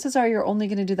chances are you're only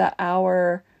going to do that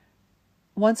hour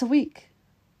once a week,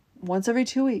 once every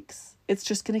 2 weeks. It's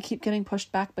just going to keep getting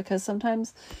pushed back because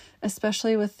sometimes,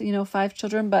 especially with, 5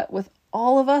 children, but with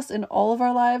all of us in all of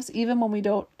our lives, even when we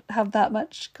don't have that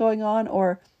much going on,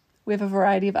 or we have a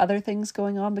variety of other things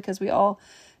going on because we all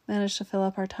manage to fill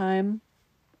up our time.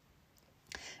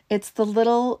 It's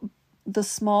the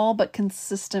small but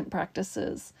consistent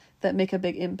practices that make a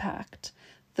big impact.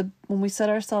 When we set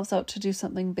ourselves out to do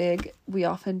something big, we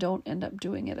often don't end up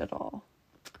doing it at all.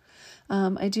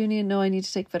 I do know I need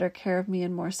to take better care of me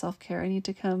and more self-care. I need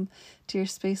to come to your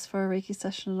space for a Reiki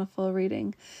session and a full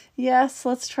reading. Yes,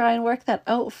 let's try and work that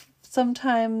out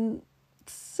sometime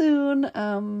soon.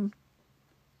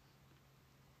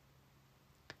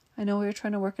 I know we were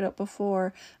trying to work it out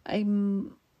before. I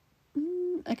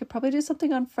could probably do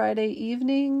something on Friday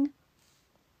evening.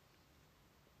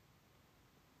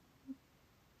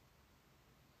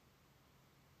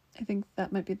 I think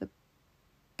that might be the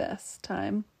best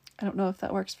time. I don't know if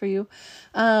that works for you.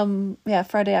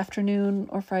 Friday afternoon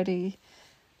or Friday.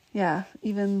 I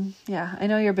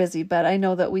know you're busy, but I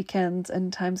know that weekends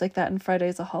and times like that, and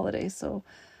Friday's a holiday. So,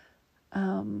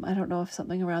 I don't know if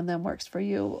something around them works for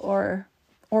you, or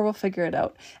we'll figure it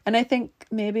out. And I think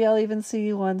maybe I'll even see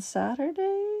you on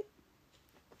Saturday.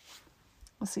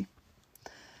 We'll see.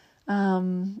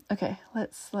 Okay,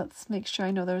 let's make sure.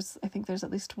 I know I think there's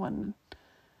at least one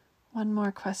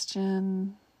more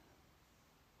question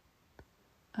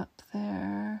up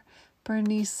there.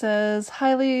 Bernice says,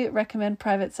 highly recommend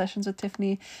private sessions with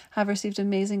Tiffany. Have received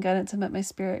amazing guidance and met my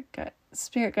spirit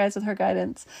guides with her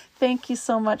guidance. Thank you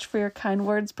so much for your kind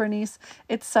words, Bernice.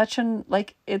 It's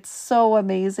it's so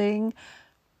amazing.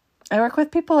 I work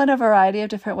with people in a variety of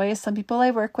different ways. Some people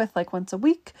I work with like once a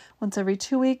week, once every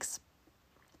 2 weeks,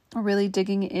 really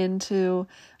digging into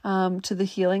to the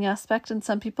healing aspect. And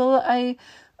some people I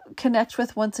connect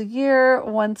with once a year,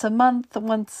 once a month,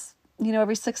 once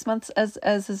every 6 months as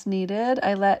is needed.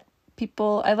 I let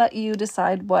you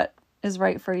decide what is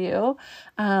right for you.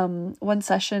 One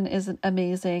session is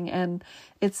amazing, and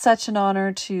it's such an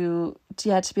honor to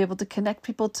be able to connect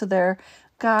people to their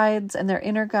guides and their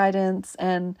inner guidance.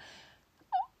 And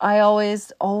I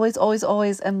always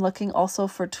am looking also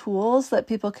for tools that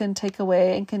people can take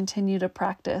away and continue to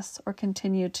practice or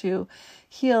continue to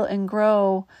heal and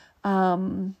grow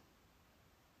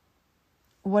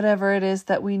whatever it is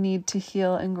that we need to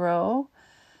heal and grow.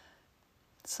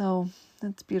 So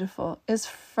that's beautiful. Is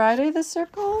Friday the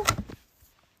circle?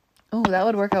 Oh, that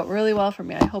would work out really well for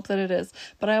me. I hope that it is.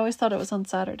 But I always thought it was on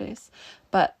Saturdays.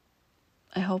 But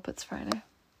I hope it's Friday.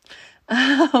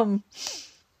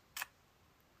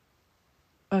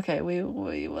 Okay, we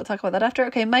will talk about that after.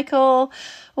 Okay, Michael.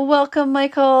 Welcome,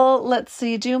 Michael. Let's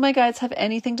see. Do my guides have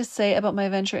anything to say about my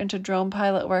venture into drone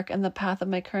pilot work and the path of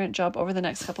my current job over the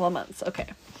next couple of months? Okay.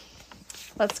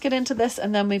 Let's get into this,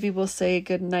 and then maybe we'll say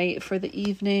good night for the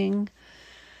evening.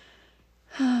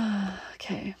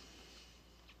 Okay.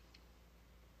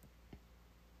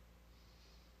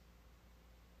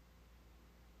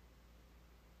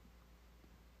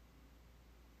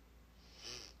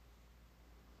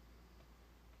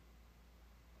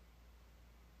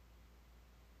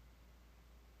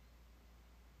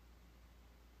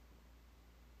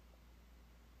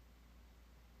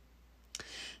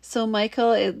 So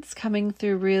Michael, it's coming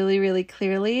through really, really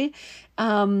clearly.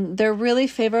 They're really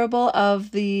favorable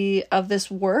of this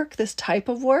work, this type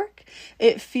of work.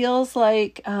 It feels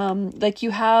like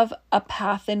you have a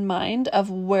path in mind of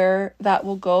where that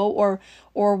will go,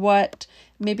 or what,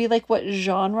 maybe like what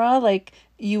genre, like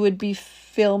you would be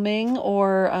filming,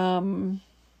 or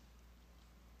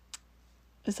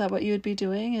is that what you would be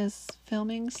doing, is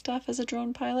filming stuff as a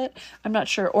drone pilot? I'm not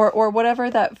sure, or whatever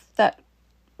that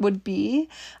would be,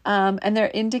 and they're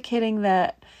indicating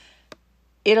that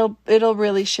it'll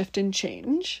really shift and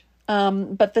change,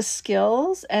 but the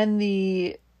skills and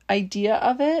the idea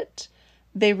of it,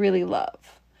 they really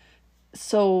love.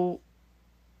 So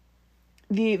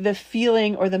the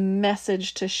feeling or the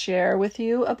message to share with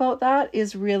you about that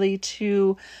is really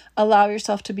to allow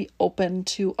yourself to be open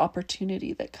to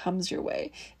opportunity that comes your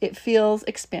way. It feels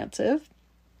expansive.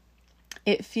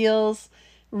 It feels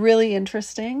really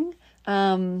interesting.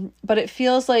 But it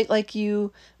feels like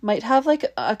you might have like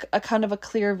a kind of a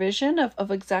clear vision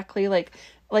of exactly like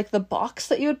the box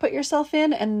that you would put yourself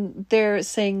in, and they're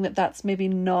saying that that's maybe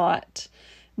not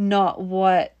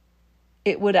what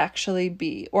it would actually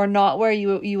be, or not where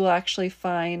you will actually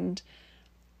find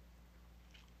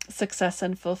success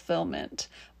and fulfillment,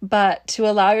 but to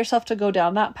allow yourself to go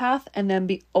down that path and then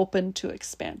be open to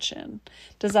expansion.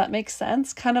 Does that make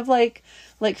sense? Kind of like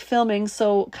filming.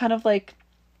 So kind of like,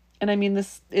 and I mean,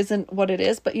 this isn't what it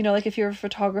is, but you know, like if you're a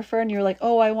photographer and you're like,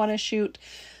 oh, I want to shoot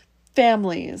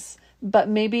families, but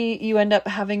maybe you end up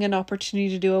having an opportunity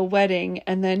to do a wedding,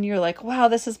 and then you're like, wow,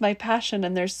 this is my passion,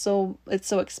 and it's so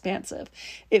expansive.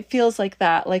 It feels like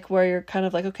that, like where you're kind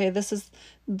of like, okay, this is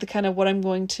the kind of what I'm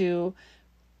going to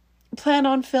plan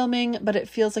on filming, but it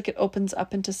feels like it opens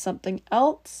up into something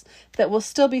else that will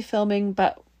still be filming,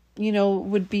 but you know,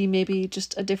 would be maybe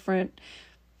just a different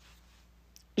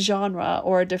genre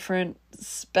or a different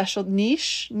special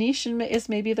niche is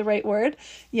maybe the right word.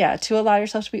 Yeah, to allow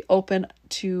yourself to be open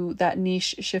to that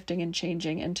niche shifting and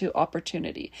changing and to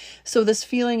opportunity. So this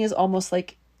feeling is almost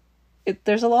like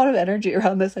there's a lot of energy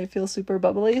around this. I feel super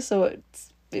bubbly, so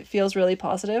it feels really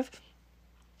positive.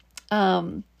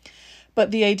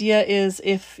 But the idea is,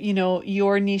 if, you know,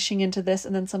 you're niching into this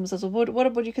and then someone says, well,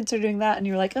 what would you consider doing that? And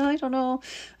you're like, oh, I don't know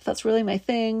if that's really my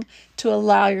thing, to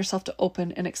allow yourself to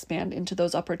open and expand into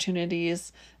those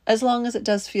opportunities, as long as it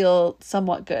does feel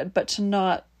somewhat good, but to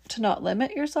not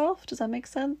limit yourself. Does that make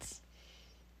sense?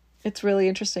 It's really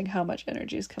interesting how much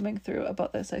energy is coming through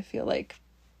about this. I feel like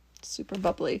super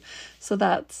bubbly. So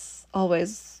that's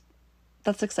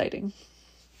exciting,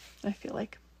 I feel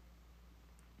like.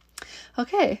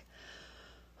 Okay.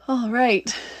 All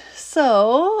right,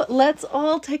 so let's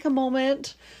all take a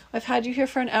moment. I've had you here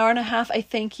for an hour and a half. I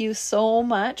thank you so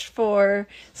much for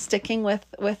sticking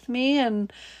with me,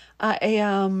 and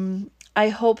I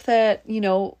hope that, you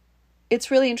know, it's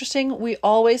really interesting. We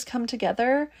always come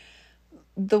together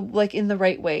in the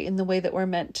right way, in the way that we're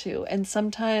meant to, and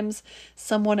sometimes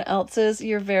someone else's.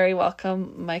 You're very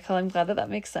welcome, Michael. I'm glad that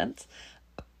makes sense.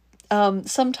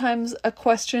 Sometimes a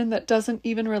question that doesn't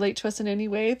even relate to us in any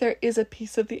way, there is a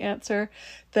piece of the answer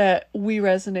that we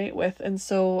resonate with. And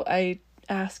so I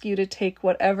ask you to take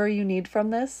whatever you need from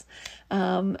this,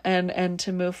 and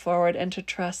to move forward, and to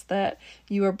trust that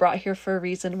you are brought here for a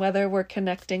reason, whether we're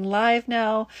connecting live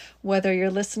now, whether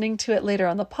you're listening to it later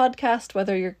on the podcast,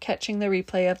 whether you're catching the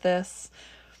replay of this.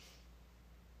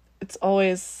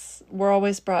 We're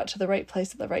always brought to the right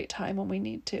place at the right time when we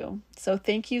need to. So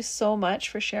thank you so much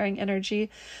for sharing energy.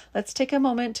 Let's take a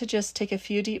moment to just take a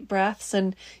few deep breaths,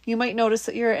 and you might notice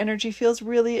that your energy feels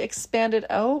really expanded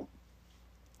out.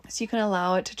 So you can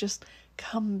allow it to just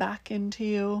come back into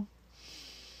you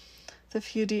with a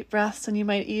few deep breaths, and you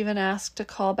might even ask to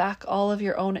call back all of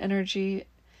your own energy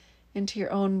into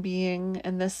your own being.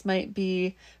 And this might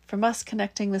be from us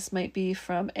connecting, this might be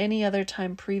from any other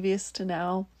time previous to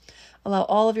now. Allow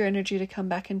all of your energy to come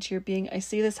back into your being. I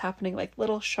see this happening like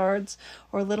little shards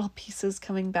or little pieces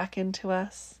coming back into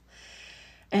us.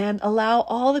 And allow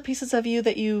all the pieces of you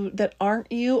that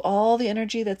aren't you, all the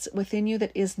energy that's within you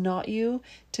that is not you,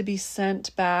 to be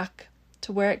sent back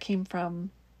to where it came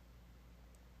from.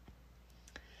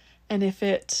 And if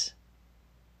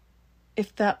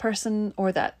that person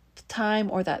or that time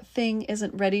or that thing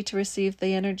isn't ready to receive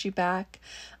the energy back,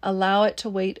 allow it to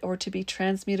wait or to be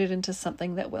transmuted into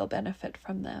something that will benefit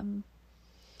from them.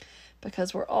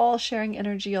 Because we're all sharing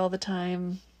energy all the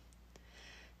time.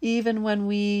 Even when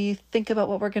we think about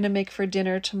what we're going to make for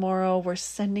dinner tomorrow, we're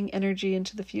sending energy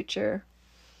into the future.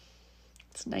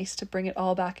 It's nice to bring it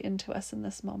all back into us in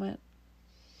this moment.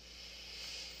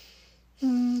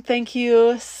 Thank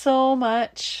you so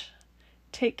much.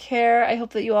 Take care. I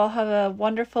hope that you all have a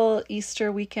wonderful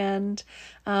Easter weekend.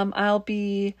 I'll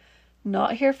be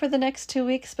not here for the next 2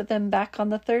 weeks, but then back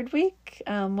on the third week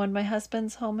when my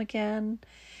husband's home again.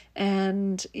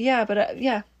 And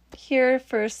here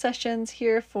for sessions,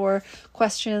 here for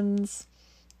questions.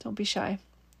 Don't be shy.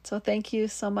 So thank you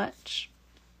so much.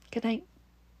 Good night.